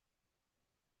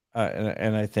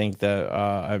 I think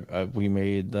that we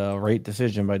made the right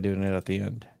decision by doing it at the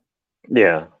end.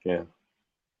 Yeah.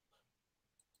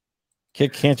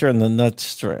 Kick cancer in the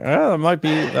nuts. That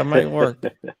might work.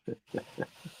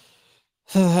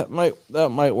 that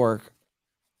might work.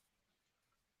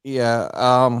 Yeah.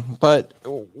 But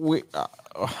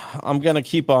I'm gonna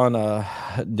keep on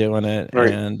doing it,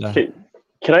 right. and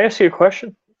Can I ask you a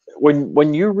question?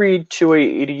 When you read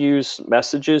 2A EDU's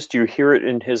messages, do you hear it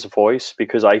in his voice?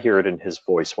 Because I hear it in his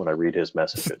voice when I read his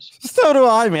messages. So do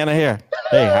I, man. I hear,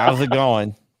 hey, how's it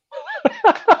going?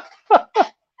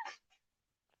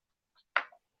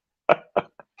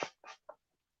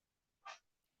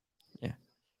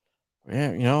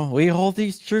 Yeah, you know, we hold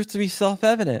these truths to be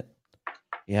self-evident.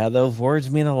 Yeah, those words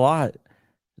mean a lot.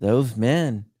 Those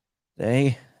men,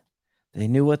 they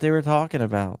knew what they were talking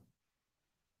about.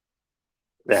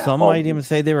 Yeah, Some might even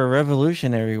say they were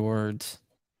revolutionary words.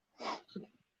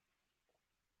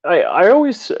 I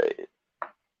always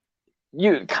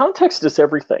context is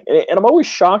everything, and I'm always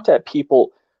shocked at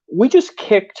people. We just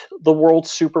kicked the world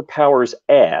superpower's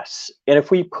ass, and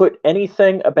if we put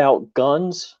anything about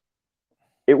guns,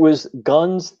 it was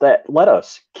guns that let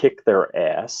us kick their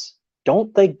ass.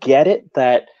 Don't they get it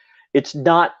that it's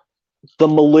not the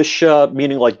militia,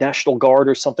 meaning like National Guard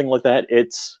or something like that?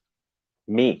 It's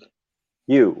me,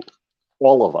 you,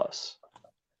 all of us.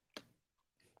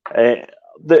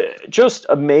 Just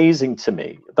amazing to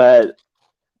me that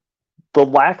the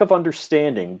lack of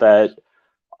understanding that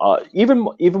even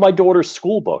my daughter's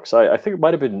school books, I think it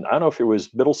might have been, I don't know if it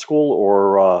was middle school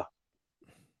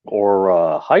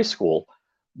or high school,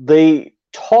 they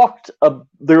talked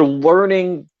they're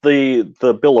learning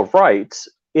the Bill of Rights,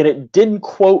 and it didn't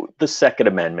quote the Second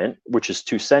Amendment, which is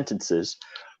 2 sentences,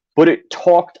 but it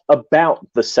talked about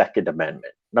the Second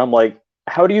Amendment. And I'm like,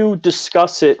 how do you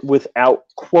discuss it without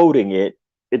quoting it?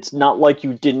 It's not like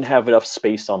you didn't have enough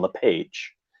space on the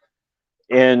page.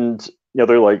 And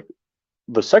they're like,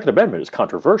 the Second Amendment is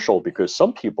controversial because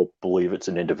some people believe it's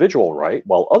an individual right,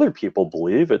 while other people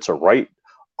believe it's a right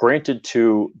granted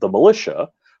to the militia,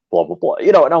 blah, blah, blah.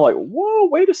 And I'm like, whoa,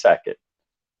 wait a second.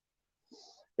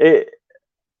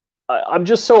 I'm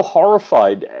just so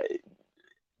horrified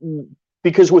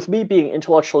because with me being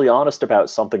intellectually honest about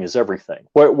something is everything.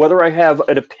 Whether I have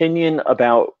an opinion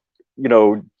about,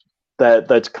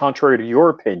 that's contrary to your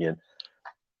opinion,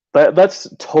 that's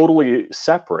totally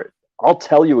separate. I'll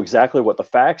tell you exactly what the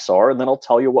facts are, and then I'll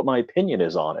tell you what my opinion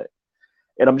is on it.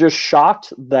 And I'm just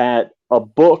shocked that a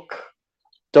book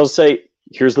does say,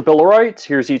 here's the Bill of Rights,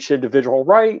 here's each individual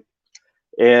right,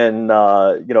 and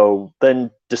then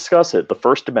discuss it. The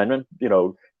First Amendment,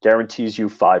 guarantees you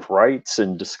 5 rights,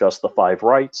 and discuss the 5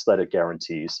 rights that it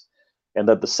guarantees, and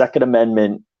that the Second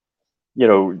Amendment,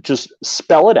 just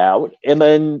spell it out, and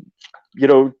then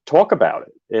talk about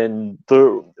it.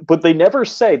 But they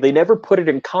never put it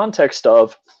in context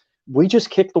of, we just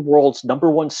kicked the world's #1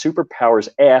 superpower's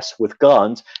ass with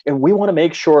guns, and we want to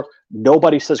make sure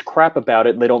nobody says crap about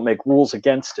it and they don't make rules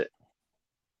against it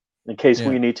in case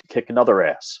we need to kick another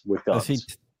ass with guns. I see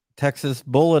Texas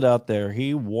Bullet out there.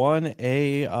 He won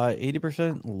a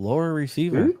 80% lower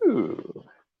receiver. Ooh.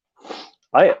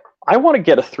 I want to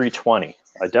get a 320.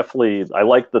 I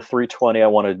like the 320. I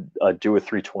want to do a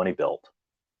 320 build.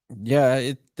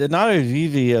 Yeah, they're not as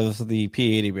easy as the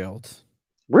P80 builds.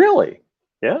 Really?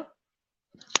 Yeah.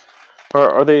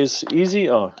 Are they as easy?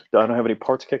 Oh, I don't have any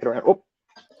parts kicking around. Oh,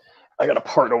 I got a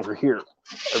part over here.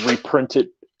 I reprint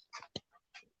it.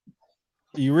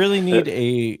 You really need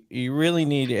a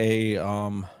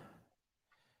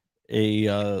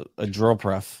drill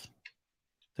press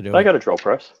to do it. I got a drill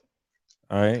press.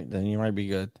 All right, then you might be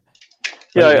good.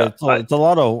 Yeah, It's a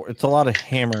lot of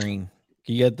hammering.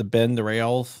 You get to bend the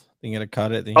rails, then you got to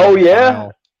cut it. Then yeah?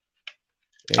 Yeah.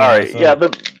 All right, so,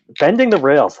 the bending the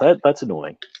rails, that's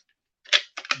annoying.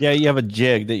 Yeah, you have a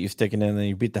jig that you stick it in, and then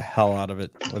you beat the hell out of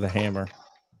it with a hammer.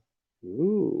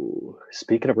 Ooh,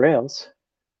 speaking of rails,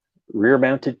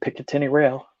 rear-mounted Picatinny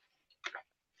rail.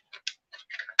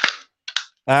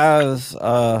 As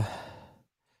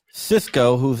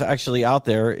Cisco, who's actually out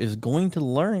there, is going to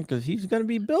learn because he's going to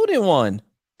be building one.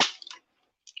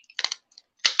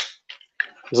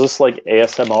 Is this like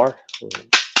ASMR?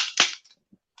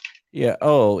 Yeah.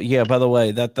 Oh, yeah. By the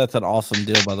way, that's an awesome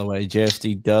deal. By the way,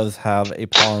 JSD does have a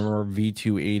Polymer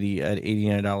V280 at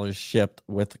 $89 shipped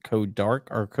with code DARK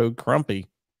or code Crumpy.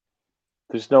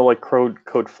 There's no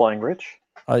code Flying Rich.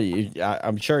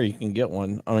 I'm sure you can get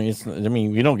one. I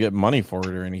mean, we don't get money for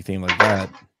it or anything like that.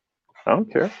 I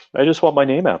don't care. I just want my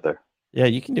name out there. Yeah,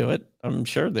 you can do it. I'm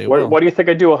sure they will. Why do you think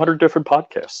I do 100 different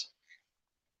podcasts?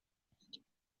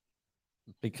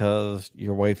 Because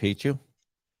your wife hates you?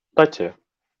 That too.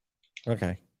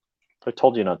 Okay. I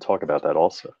told you not to talk about that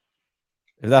also.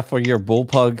 Is that for your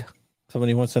bullpug?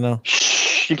 Somebody wants to know?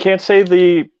 Shh, you can't say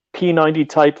the P90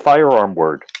 type firearm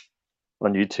word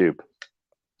on YouTube.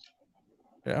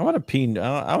 Yeah, I want a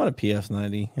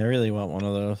PS90. I really want one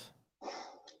of those.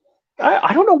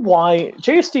 I don't know why.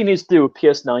 JSD needs to do a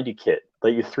PS90 kit.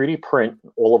 that you 3D print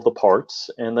all of the parts,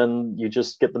 and then you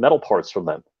just get the metal parts from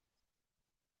them.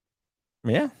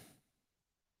 Yeah.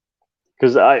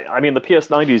 Because I mean, the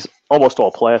PS90 is almost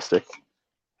all plastic.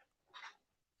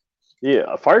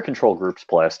 Yeah, Fire Control Group's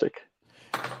plastic.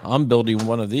 I'm building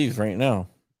one of these right now.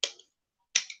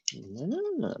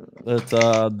 Yeah. It's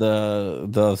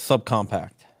the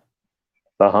subcompact.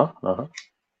 Uh-huh.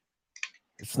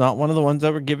 It's not one of the ones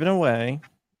that were given away.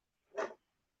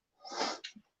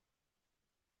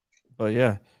 But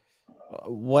yeah,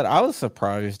 what I was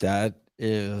surprised at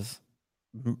is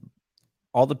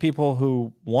all the people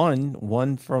who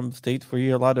won from states where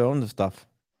you're allowed to own the stuff.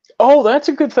 Oh, that's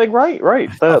a good thing, right?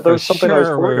 There's something I was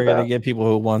We're worried going to about, get people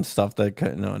who won stuff that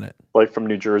couldn't own it. like from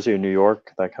New Jersey and New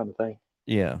York, that kind of thing.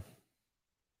 Yeah.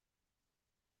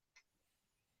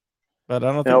 But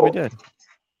I don't think we did.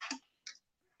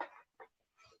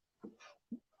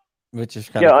 Which is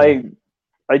kind of cool.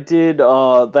 I did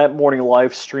that morning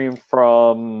live stream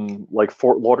from like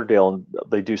Fort Lauderdale, and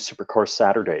they do Supercar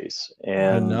Saturdays.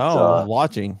 And I was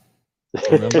watching.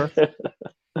 Remember?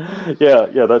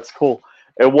 yeah, that's cool.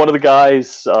 And one of the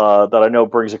guys that I know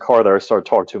brings a car there, I started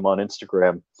talking to him on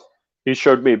Instagram. He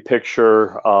showed me a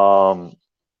picture.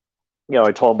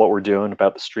 I told him what we're doing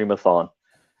about the streamathon.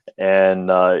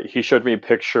 And he showed me a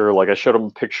picture, like I showed him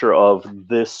a picture of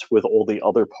this with all the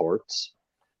other parts.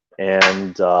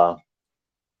 And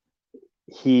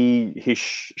he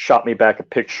shot me back a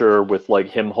picture with like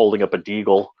him holding up a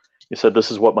Deagle. He said,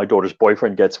 "This is what my daughter's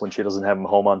boyfriend gets when she doesn't have him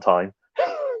home on time."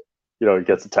 He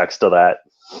gets a text of that.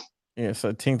 Yeah,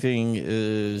 so Ting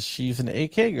Ting she's an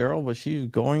AK girl, but she's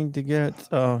going to get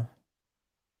some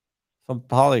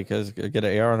poly, get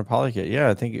an AR and a poly kit. Yeah,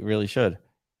 I think it really should.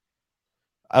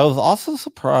 I was also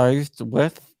surprised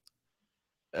with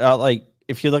like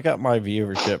if you look at my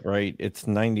viewership, right, it's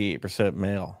 98%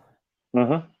 male.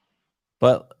 Mm-hmm.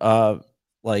 But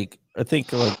like I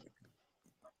think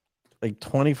like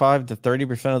 25 to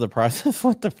 30% of the prizes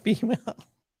went to female.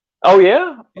 Oh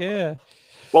yeah? Yeah.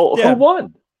 Well, yeah. Who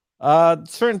won?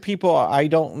 Certain people, I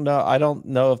don't know. I don't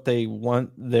know if they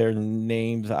want their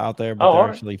names out there, but they're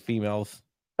actually females.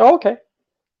 Oh, okay.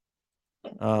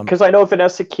 Because I know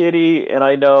Vanessa Kitty and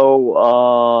I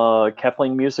know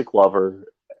Kathleen Music Lover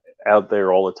out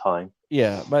there all the time.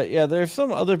 Yeah, but yeah, there's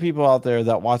some other people out there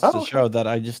that watch the show that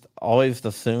I just always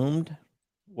assumed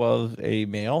was a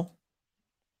male.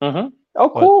 Mm-hmm. Oh,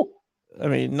 cool. I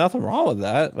mean, nothing wrong with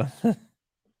that.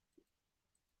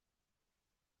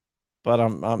 But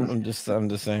I'm just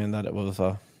saying that it was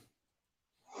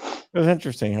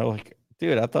interesting. I was like,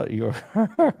 dude, I thought you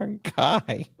were a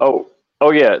guy. Oh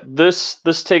yeah. This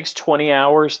takes 20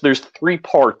 hours. There's 3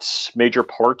 parts, major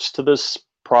parts to this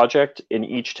project, and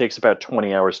each takes about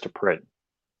 20 hours to print.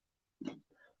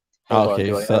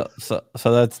 Okay, so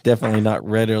that's definitely not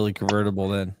readily convertible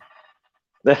then.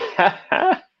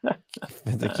 It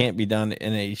can't be done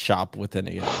in a shop within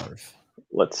 8 hours.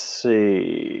 Let's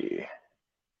see.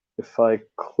 If I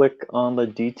click on the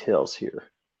details here,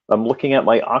 I'm looking at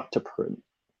my Octoprint.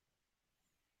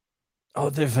 Oh,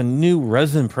 there's a new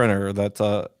resin printer that's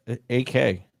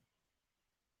AK.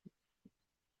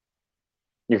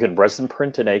 You can resin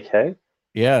print an AK?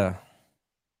 Yeah.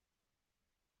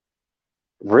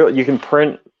 Really? You can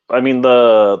print? I mean,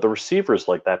 the receiver is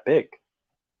like that big.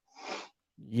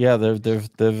 Yeah, there's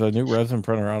a new resin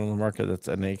printer out on the market that's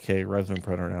an AK resin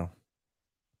printer now.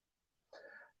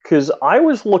 Because I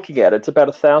was looking at it, it's about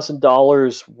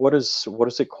 $1,000. What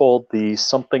is it called? The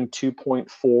something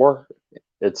 2.4.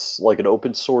 It's like an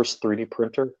open source 3D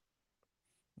printer.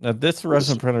 Now this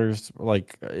resin printer is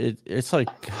like it's like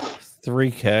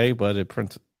 $3K, but it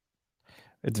prints.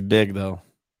 It's big though.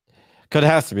 It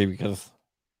has to be because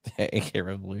the AK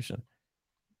Revolution.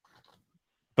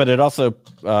 But it also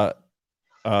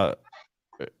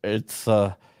it's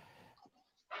like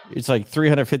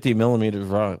 350 millimeters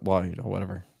wide or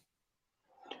whatever.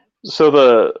 So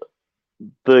the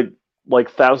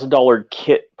like $1,000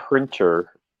 kit printer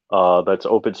that's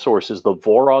open source is the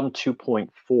Voron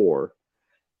 2.4.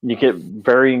 You get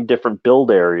varying different build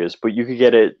areas, but you could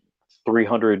get it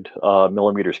 300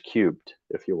 millimeters cubed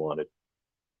if you wanted.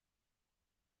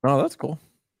 Oh, that's cool.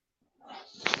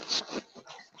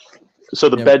 So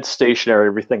the bed's stationary,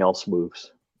 everything else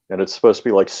moves. And it's supposed to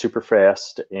be like super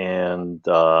fast and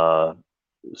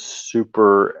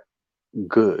super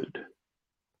good.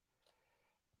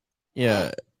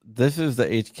 Yeah, this is the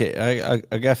HK.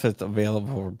 I guess it's available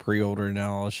for pre-order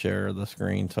now. I'll share the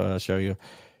screen so I'll show you.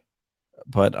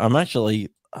 But I'm actually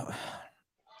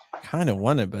kind of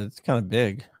want it, but it's kind of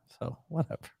big. So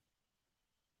whatever.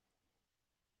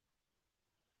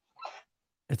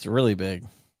 It's really big.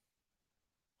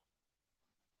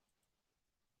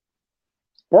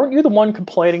 Weren't you the one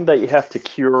complaining that you have to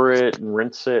cure it and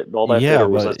rinse it and all that? Yeah, bit, or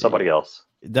was but- that somebody else?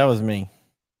 That was me.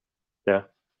 Yeah.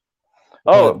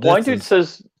 Oh, But Blind this Dude is-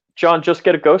 says, John, just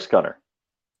get a ghost gunner.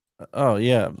 Oh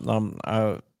yeah.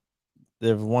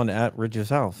 There's one at Rich's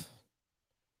house.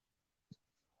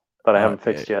 But I haven't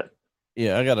fixed yet.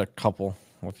 Yeah, I got a couple.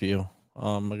 A few.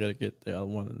 I gotta get the other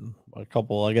one. A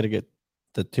couple. I gotta get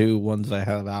the 2 ones I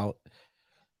have out,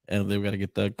 and then we gotta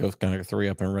get the Ghost Gunner 3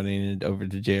 up and running and over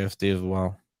to JSD as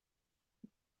well.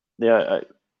 Yeah,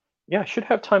 I should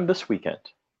have time this weekend.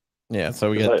 Yeah,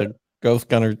 so we Is got that- the Ghost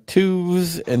Gunner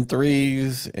 2s and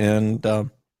 3s, and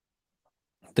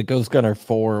the Ghost Gunner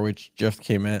 4, which just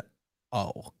came in.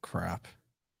 Oh crap!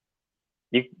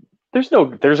 There's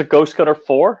a Ghost Gunner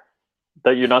 4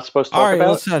 that you're not supposed to All talk right,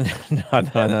 about.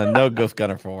 let's no Ghost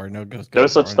Gunner 4, no Ghost Gunner. No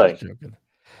such 4, I'm thing. joking.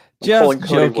 calling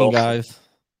Just Cody joking, Wilson. guys.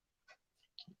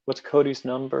 What's Cody's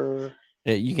number?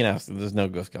 Yeah, you can ask them. There's no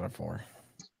Ghost Gunner 4.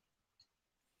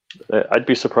 I'd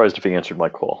be surprised if he answered my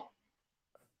call.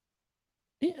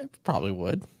 Yeah, probably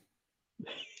would.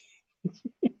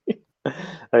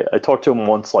 I talked to him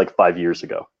once, like 5 years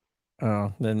ago.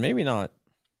 Oh, then maybe not.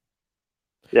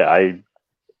 Yeah, I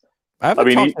haven't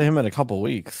mean, talked to him in a couple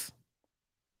weeks.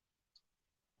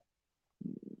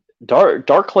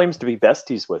 Dark claims to be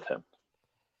besties with him.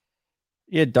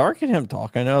 Yeah, Dark and him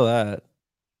talk. I know that.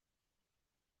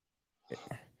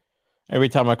 Every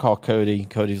time I call Cody,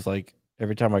 Cody's like,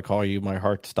 every time I call you, my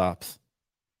heart stops.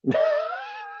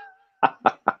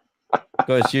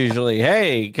 So it's usually,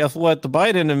 hey, guess what the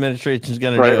Biden administration is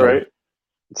going to do? Right.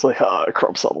 It's like,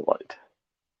 crumbs on the light.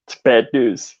 It's bad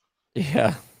news.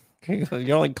 Yeah.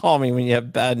 You only call me when you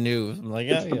have bad news. I'm like,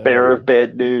 It's yeah, the bearer of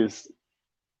bad news.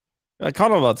 I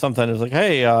called him about something. It was like,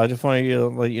 hey, I just wanted to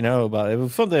let you know about it. It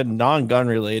was something non-gun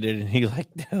related, and he's like,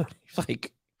 dude, he's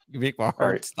like, you make my heart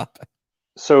Right. stop.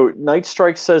 So Night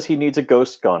Strike says he needs a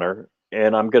ghost gunner,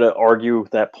 and I'm going to argue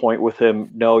that point with him.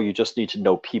 No, you just need to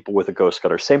know people with a ghost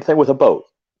gunner. Same thing with a boat.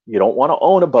 You don't want to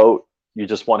own a boat. You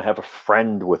just want to have a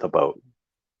friend with a boat.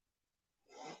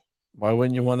 Why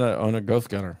wouldn't you want to own a ghost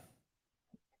gunner?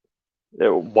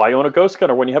 Why own a ghost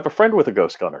gunner when you have a friend with a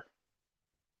ghost gunner?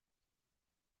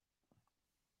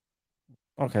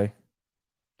 Okay.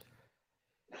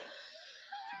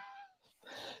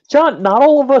 John, not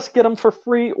all of us get them for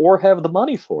free or have the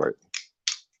money for it.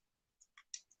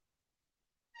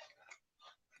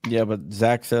 Yeah, but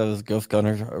Zach says ghost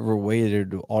gunners are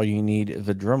overweighted. All you need is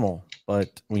a Dremel.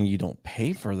 But when you don't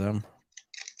pay for them,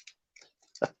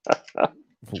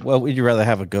 well, would you rather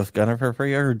have a ghost gunner for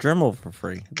free or a Dremel for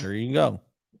free? There you go.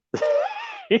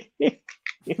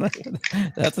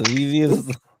 That's as easy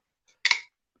as.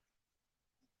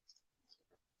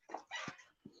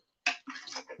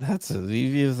 That's as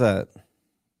easy as that.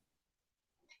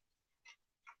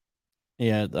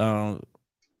 Yeah,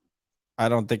 I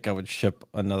don't think I would ship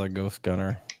another Ghost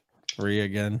Gunner 3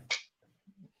 again.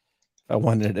 I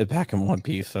wanted it back in one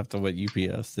piece after what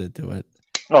UPS did to it.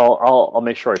 Well, I'll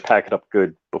make sure I pack it up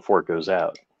good before it goes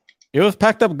out. It was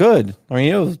packed up good. I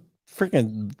mean, it was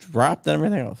freaking dropped and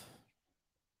everything else.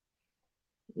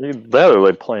 Either that or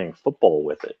like playing football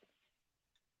with it.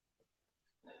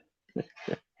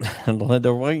 And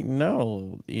Linda White,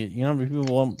 no. You know how many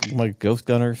people want like Ghost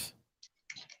Gunners?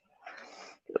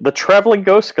 The traveling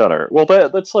ghost gunner. Well,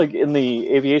 that's like in the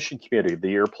aviation community,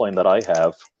 the airplane that I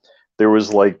have, there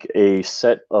was like a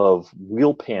set of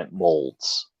wheel pant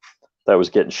molds that was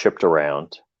getting shipped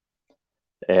around.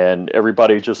 And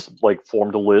everybody just like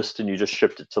formed a list and you just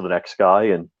shipped it to the next guy.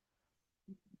 And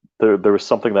there was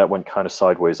something that went kind of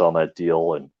sideways on that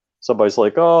deal. And somebody's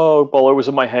like, oh, well, it was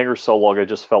in my hangar so long, I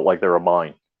just felt like they were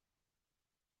mine.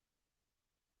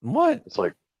 What? It's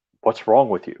like, what's wrong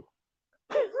with you?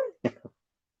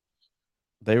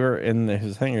 They were in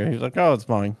his hangar. He's like, oh, it's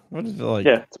mine. What is it like?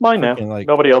 Yeah, it's mine now. freaking, like-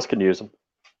 Nobody else can use them.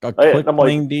 A I'm quick like-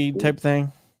 claim deed type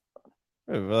thing?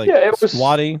 Like Yeah, it was-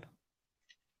 squatting.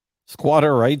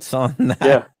 Squatter rights on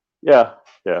that. Yeah.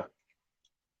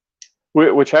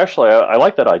 Which actually, I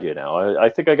like that idea now. I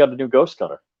think I got a new ghost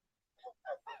gunner.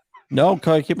 No,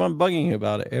 cause I keep on bugging you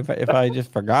about it. If I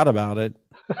just forgot about it.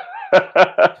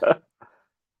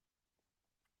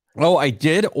 Oh, I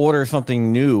did order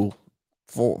something new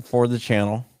for the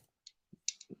channel.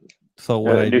 So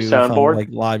what A I new do is on, soundboard? like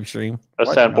live stream. A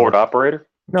What? soundboard operator?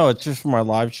 No, it's just for my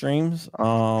live streams.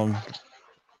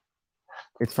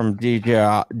 It's from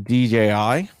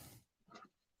DJI.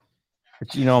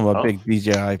 But you know I'm a Oh. big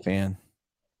DJI fan.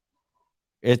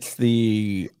 It's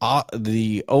the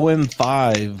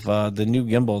OM5, the new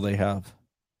gimbal they have.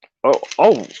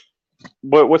 Oh.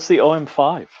 What's the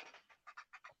OM5?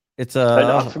 It's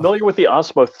I'm a familiar with the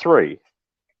Osmo 3.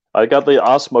 I got the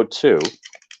Osmo 2.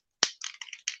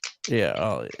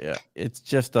 Yeah, yeah. It's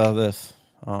just this.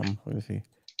 Let me see.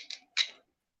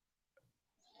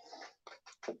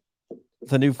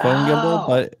 It's a new phone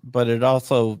gimbal, but it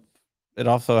also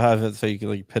has it so you can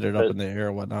like put it up in the air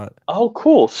and whatnot. Oh,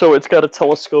 cool! So it's got a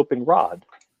telescoping rod.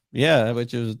 Yeah,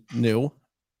 which is new.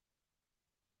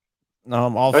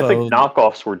 Also, I think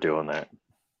knockoffs were doing that.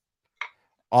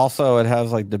 Also, it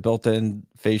has like the built-in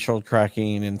facial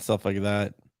tracking and stuff like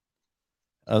that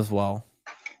as well.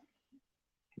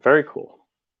 Very cool.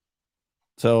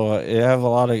 So it has a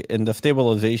lot of, and the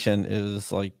stabilization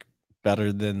is like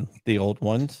better than the old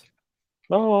ones.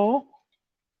 Oh.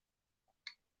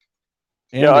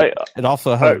 And yeah, it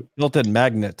also has built-in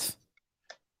magnets.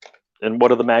 And what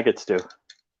do the magnets do?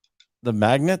 The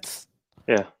magnets?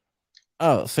 Yeah.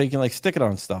 Oh, so you can like stick it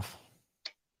on stuff.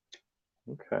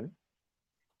 Okay.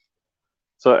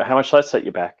 So how much does that set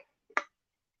you back?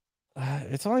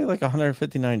 It's only like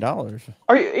 $159.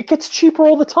 It gets cheaper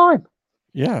all the time.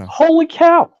 Yeah. Holy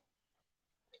cow.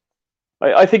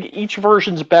 I think each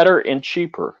version's better and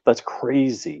cheaper. That's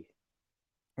crazy.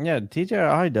 Yeah,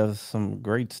 DJI does some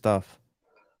great stuff.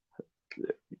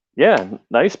 Yeah,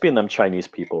 nice being them Chinese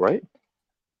people, right?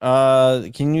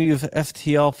 Can you use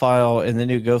STL file in the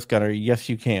new Ghost Gunner? Yes,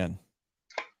 you can.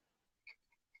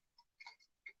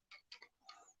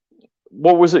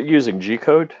 What was it using?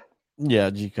 G-code? Yeah,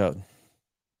 G-code.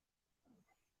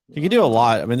 You can do a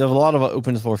lot. I mean, there's a lot of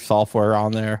open source software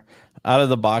on there. Out of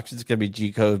the box, it's going to be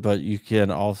G-code, but you can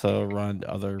also run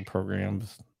other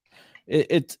programs.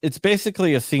 It's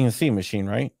basically a CNC machine,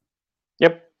 right?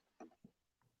 Yep.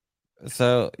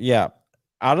 So, yeah,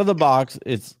 out of the box,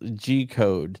 it's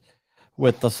G-code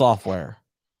with the software.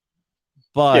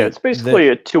 But yeah, it's basically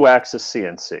a 2-axis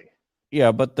CNC.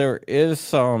 Yeah, but there is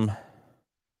some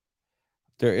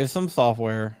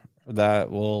software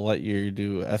that will let you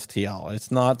do STL.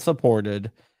 It's not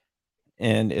supported,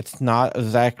 and it's not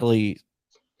exactly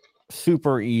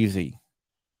super easy.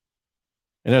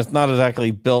 And it's not exactly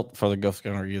built for the Ghost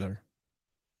Gunner either.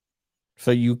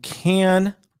 So you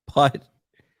can, but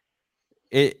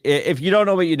if you don't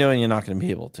know what you're doing, you're not going to be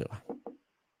able to.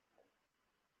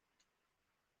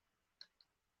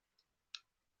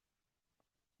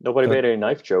 Nobody made any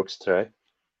knife jokes today.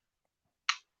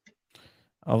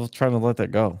 I was trying to let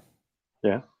that go.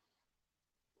 Yeah.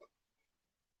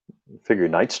 Figure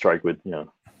Night Strike would,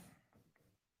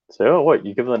 say, oh, what,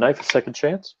 you give the knife a second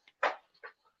chance?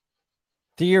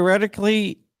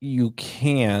 Theoretically, you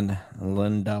can,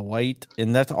 Linda White,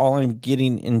 and that's all I'm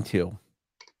getting into.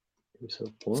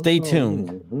 Stay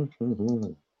tuned.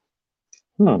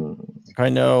 I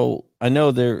know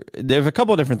there's a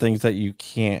couple of different things that you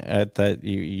can't that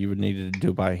you would need to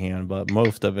do by hand, but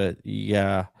most of it,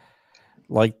 yeah,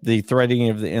 like the threading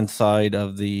of the inside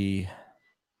of the.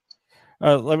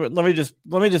 Let me just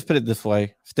put it this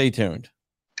way. Stay tuned.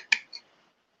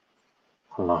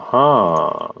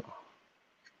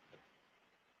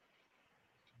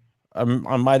 I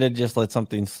might have just let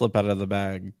something slip out of the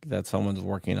bag that someone's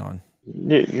working on.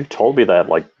 You told me that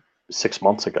like 6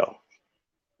 months ago.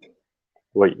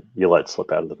 What you let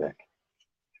slip out of the bag?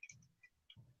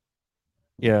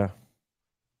 Yeah.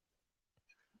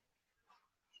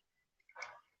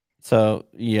 So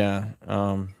yeah,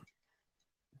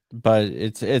 but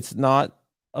it's not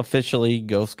officially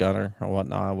Ghost Gunner or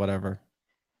whatnot, whatever.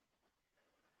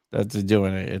 That's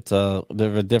doing it. It's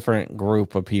there's a different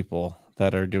group of people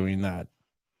that are doing that.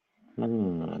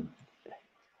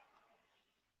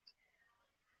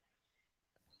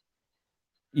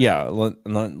 Yeah,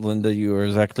 Linda, you are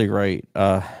exactly right.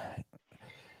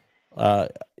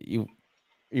 You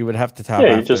would have to tap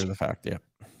after the fact, yeah.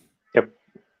 Yep.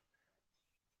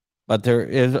 But there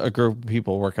is a group of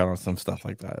people working on some stuff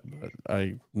like that. But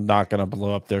I'm not going to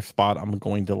blow up their spot. I'm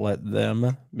going to let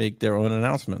them make their own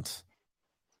announcements.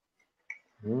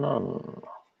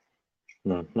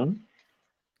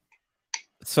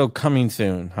 So coming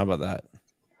soon. How about that?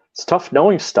 It's tough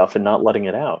knowing stuff and not letting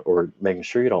it out, or making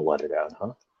sure you don't let it out,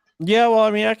 huh? Yeah, well, I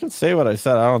mean, I can say what I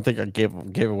said. I don't think I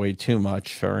gave away too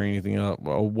much or anything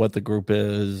about what the group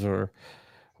is or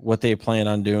what they plan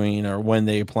on doing or when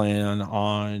they plan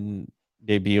on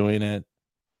debuting it.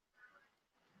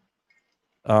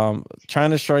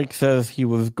 China Strike says he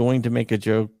was going to make a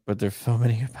joke, but there's so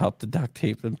many about the duct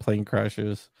tape and plane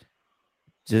crashes.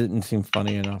 Didn't seem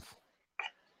funny enough.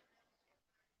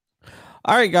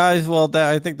 All right, guys. Well,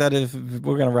 I think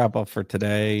we're going to wrap up for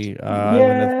today.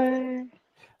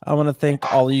 I want to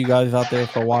thank all of you guys out there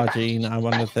for watching. I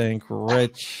want to thank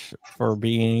Rich for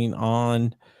being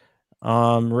on.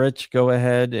 Rich, go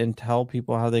ahead and tell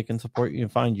people how they can support you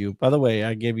and find you. By the way,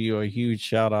 I gave you a huge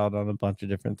shout out on a bunch of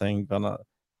different things, but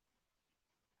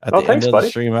at Oh, the thanks, end of buddy.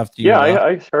 the stream after you Yeah, left?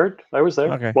 I heard. I was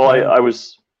there. Okay. Well, I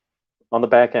was on the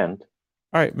back end.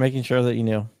 All right, making sure that you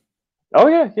knew. Oh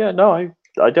yeah. No, I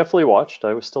definitely watched.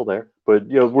 I was still there. But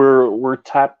we're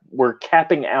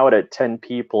capping out at 10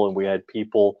 people, and we had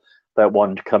people that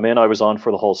wanted to come in. I was on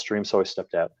for the whole stream, so I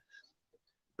stepped out.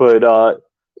 But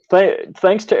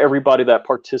thanks to everybody that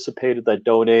participated, that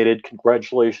donated.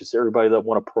 Congratulations to everybody that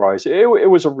won a prize. It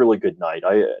was a really good night.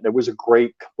 It was a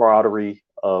great camaraderie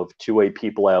of 2A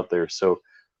people out there. So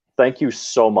thank you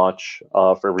so much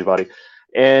for everybody.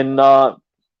 And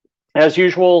as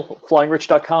usual,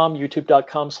 flyingrich.com,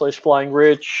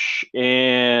 youtube.com/flyingrich,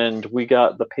 and we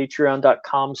got the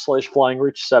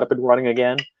patreon.com/flyingrich set up and running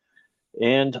again.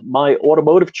 And my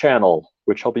automotive channel,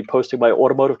 which I'll be posting my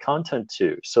automotive content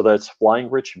to. So that's Flying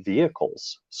Rich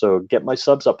Vehicles. So get my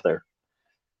subs up there.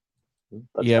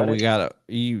 We gotta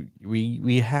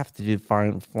we have to do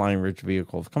Flying Rich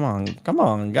Vehicles. Come on,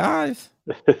 guys.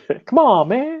 Come on,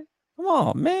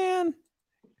 man.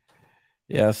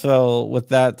 Yeah, so with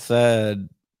that said,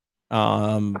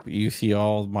 you see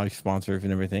all my sponsors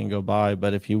and everything go by,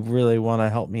 but if you really want to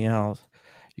help me out,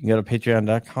 you can go to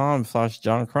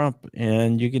patreon.com/John Crump,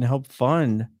 and you can help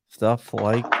fund stuff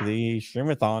like the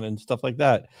Streamathon and stuff like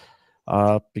that.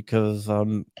 Because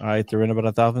I threw in about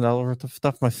 $1,000 worth of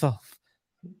stuff myself.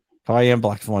 So I am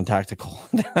Black Swan Tactical.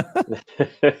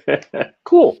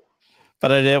 Cool.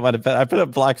 But I didn't want to bet. I put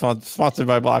up Black Swan, sponsored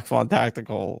by Black Swan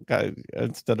Tactical,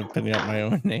 instead of putting up my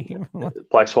own name.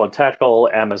 Black Swan Tactical,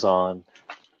 Amazon.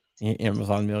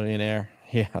 Amazon Millionaire.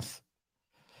 Yes.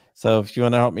 So if you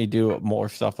want to help me do more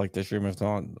stuff like the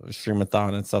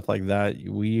Streamathon and stuff like that,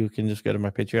 you can just go to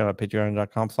my Patreon at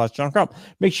patreon.com/John Crump.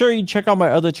 Make sure you check out my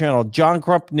other channel, John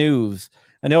Crump News.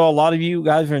 I know a lot of you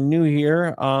guys are new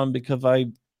here because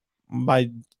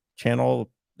my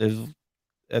channel is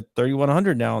at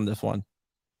 3,100 now on this one,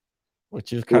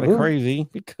 which is kind of crazy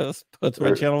because both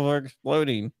my channels are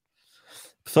exploding.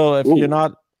 So if you're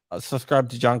not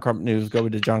subscribed to John Crump News, go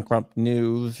to John Crump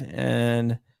News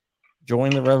and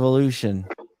join the revolution.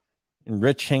 And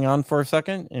Rich, hang on for a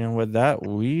second. And with that,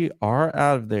 we are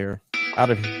out of here.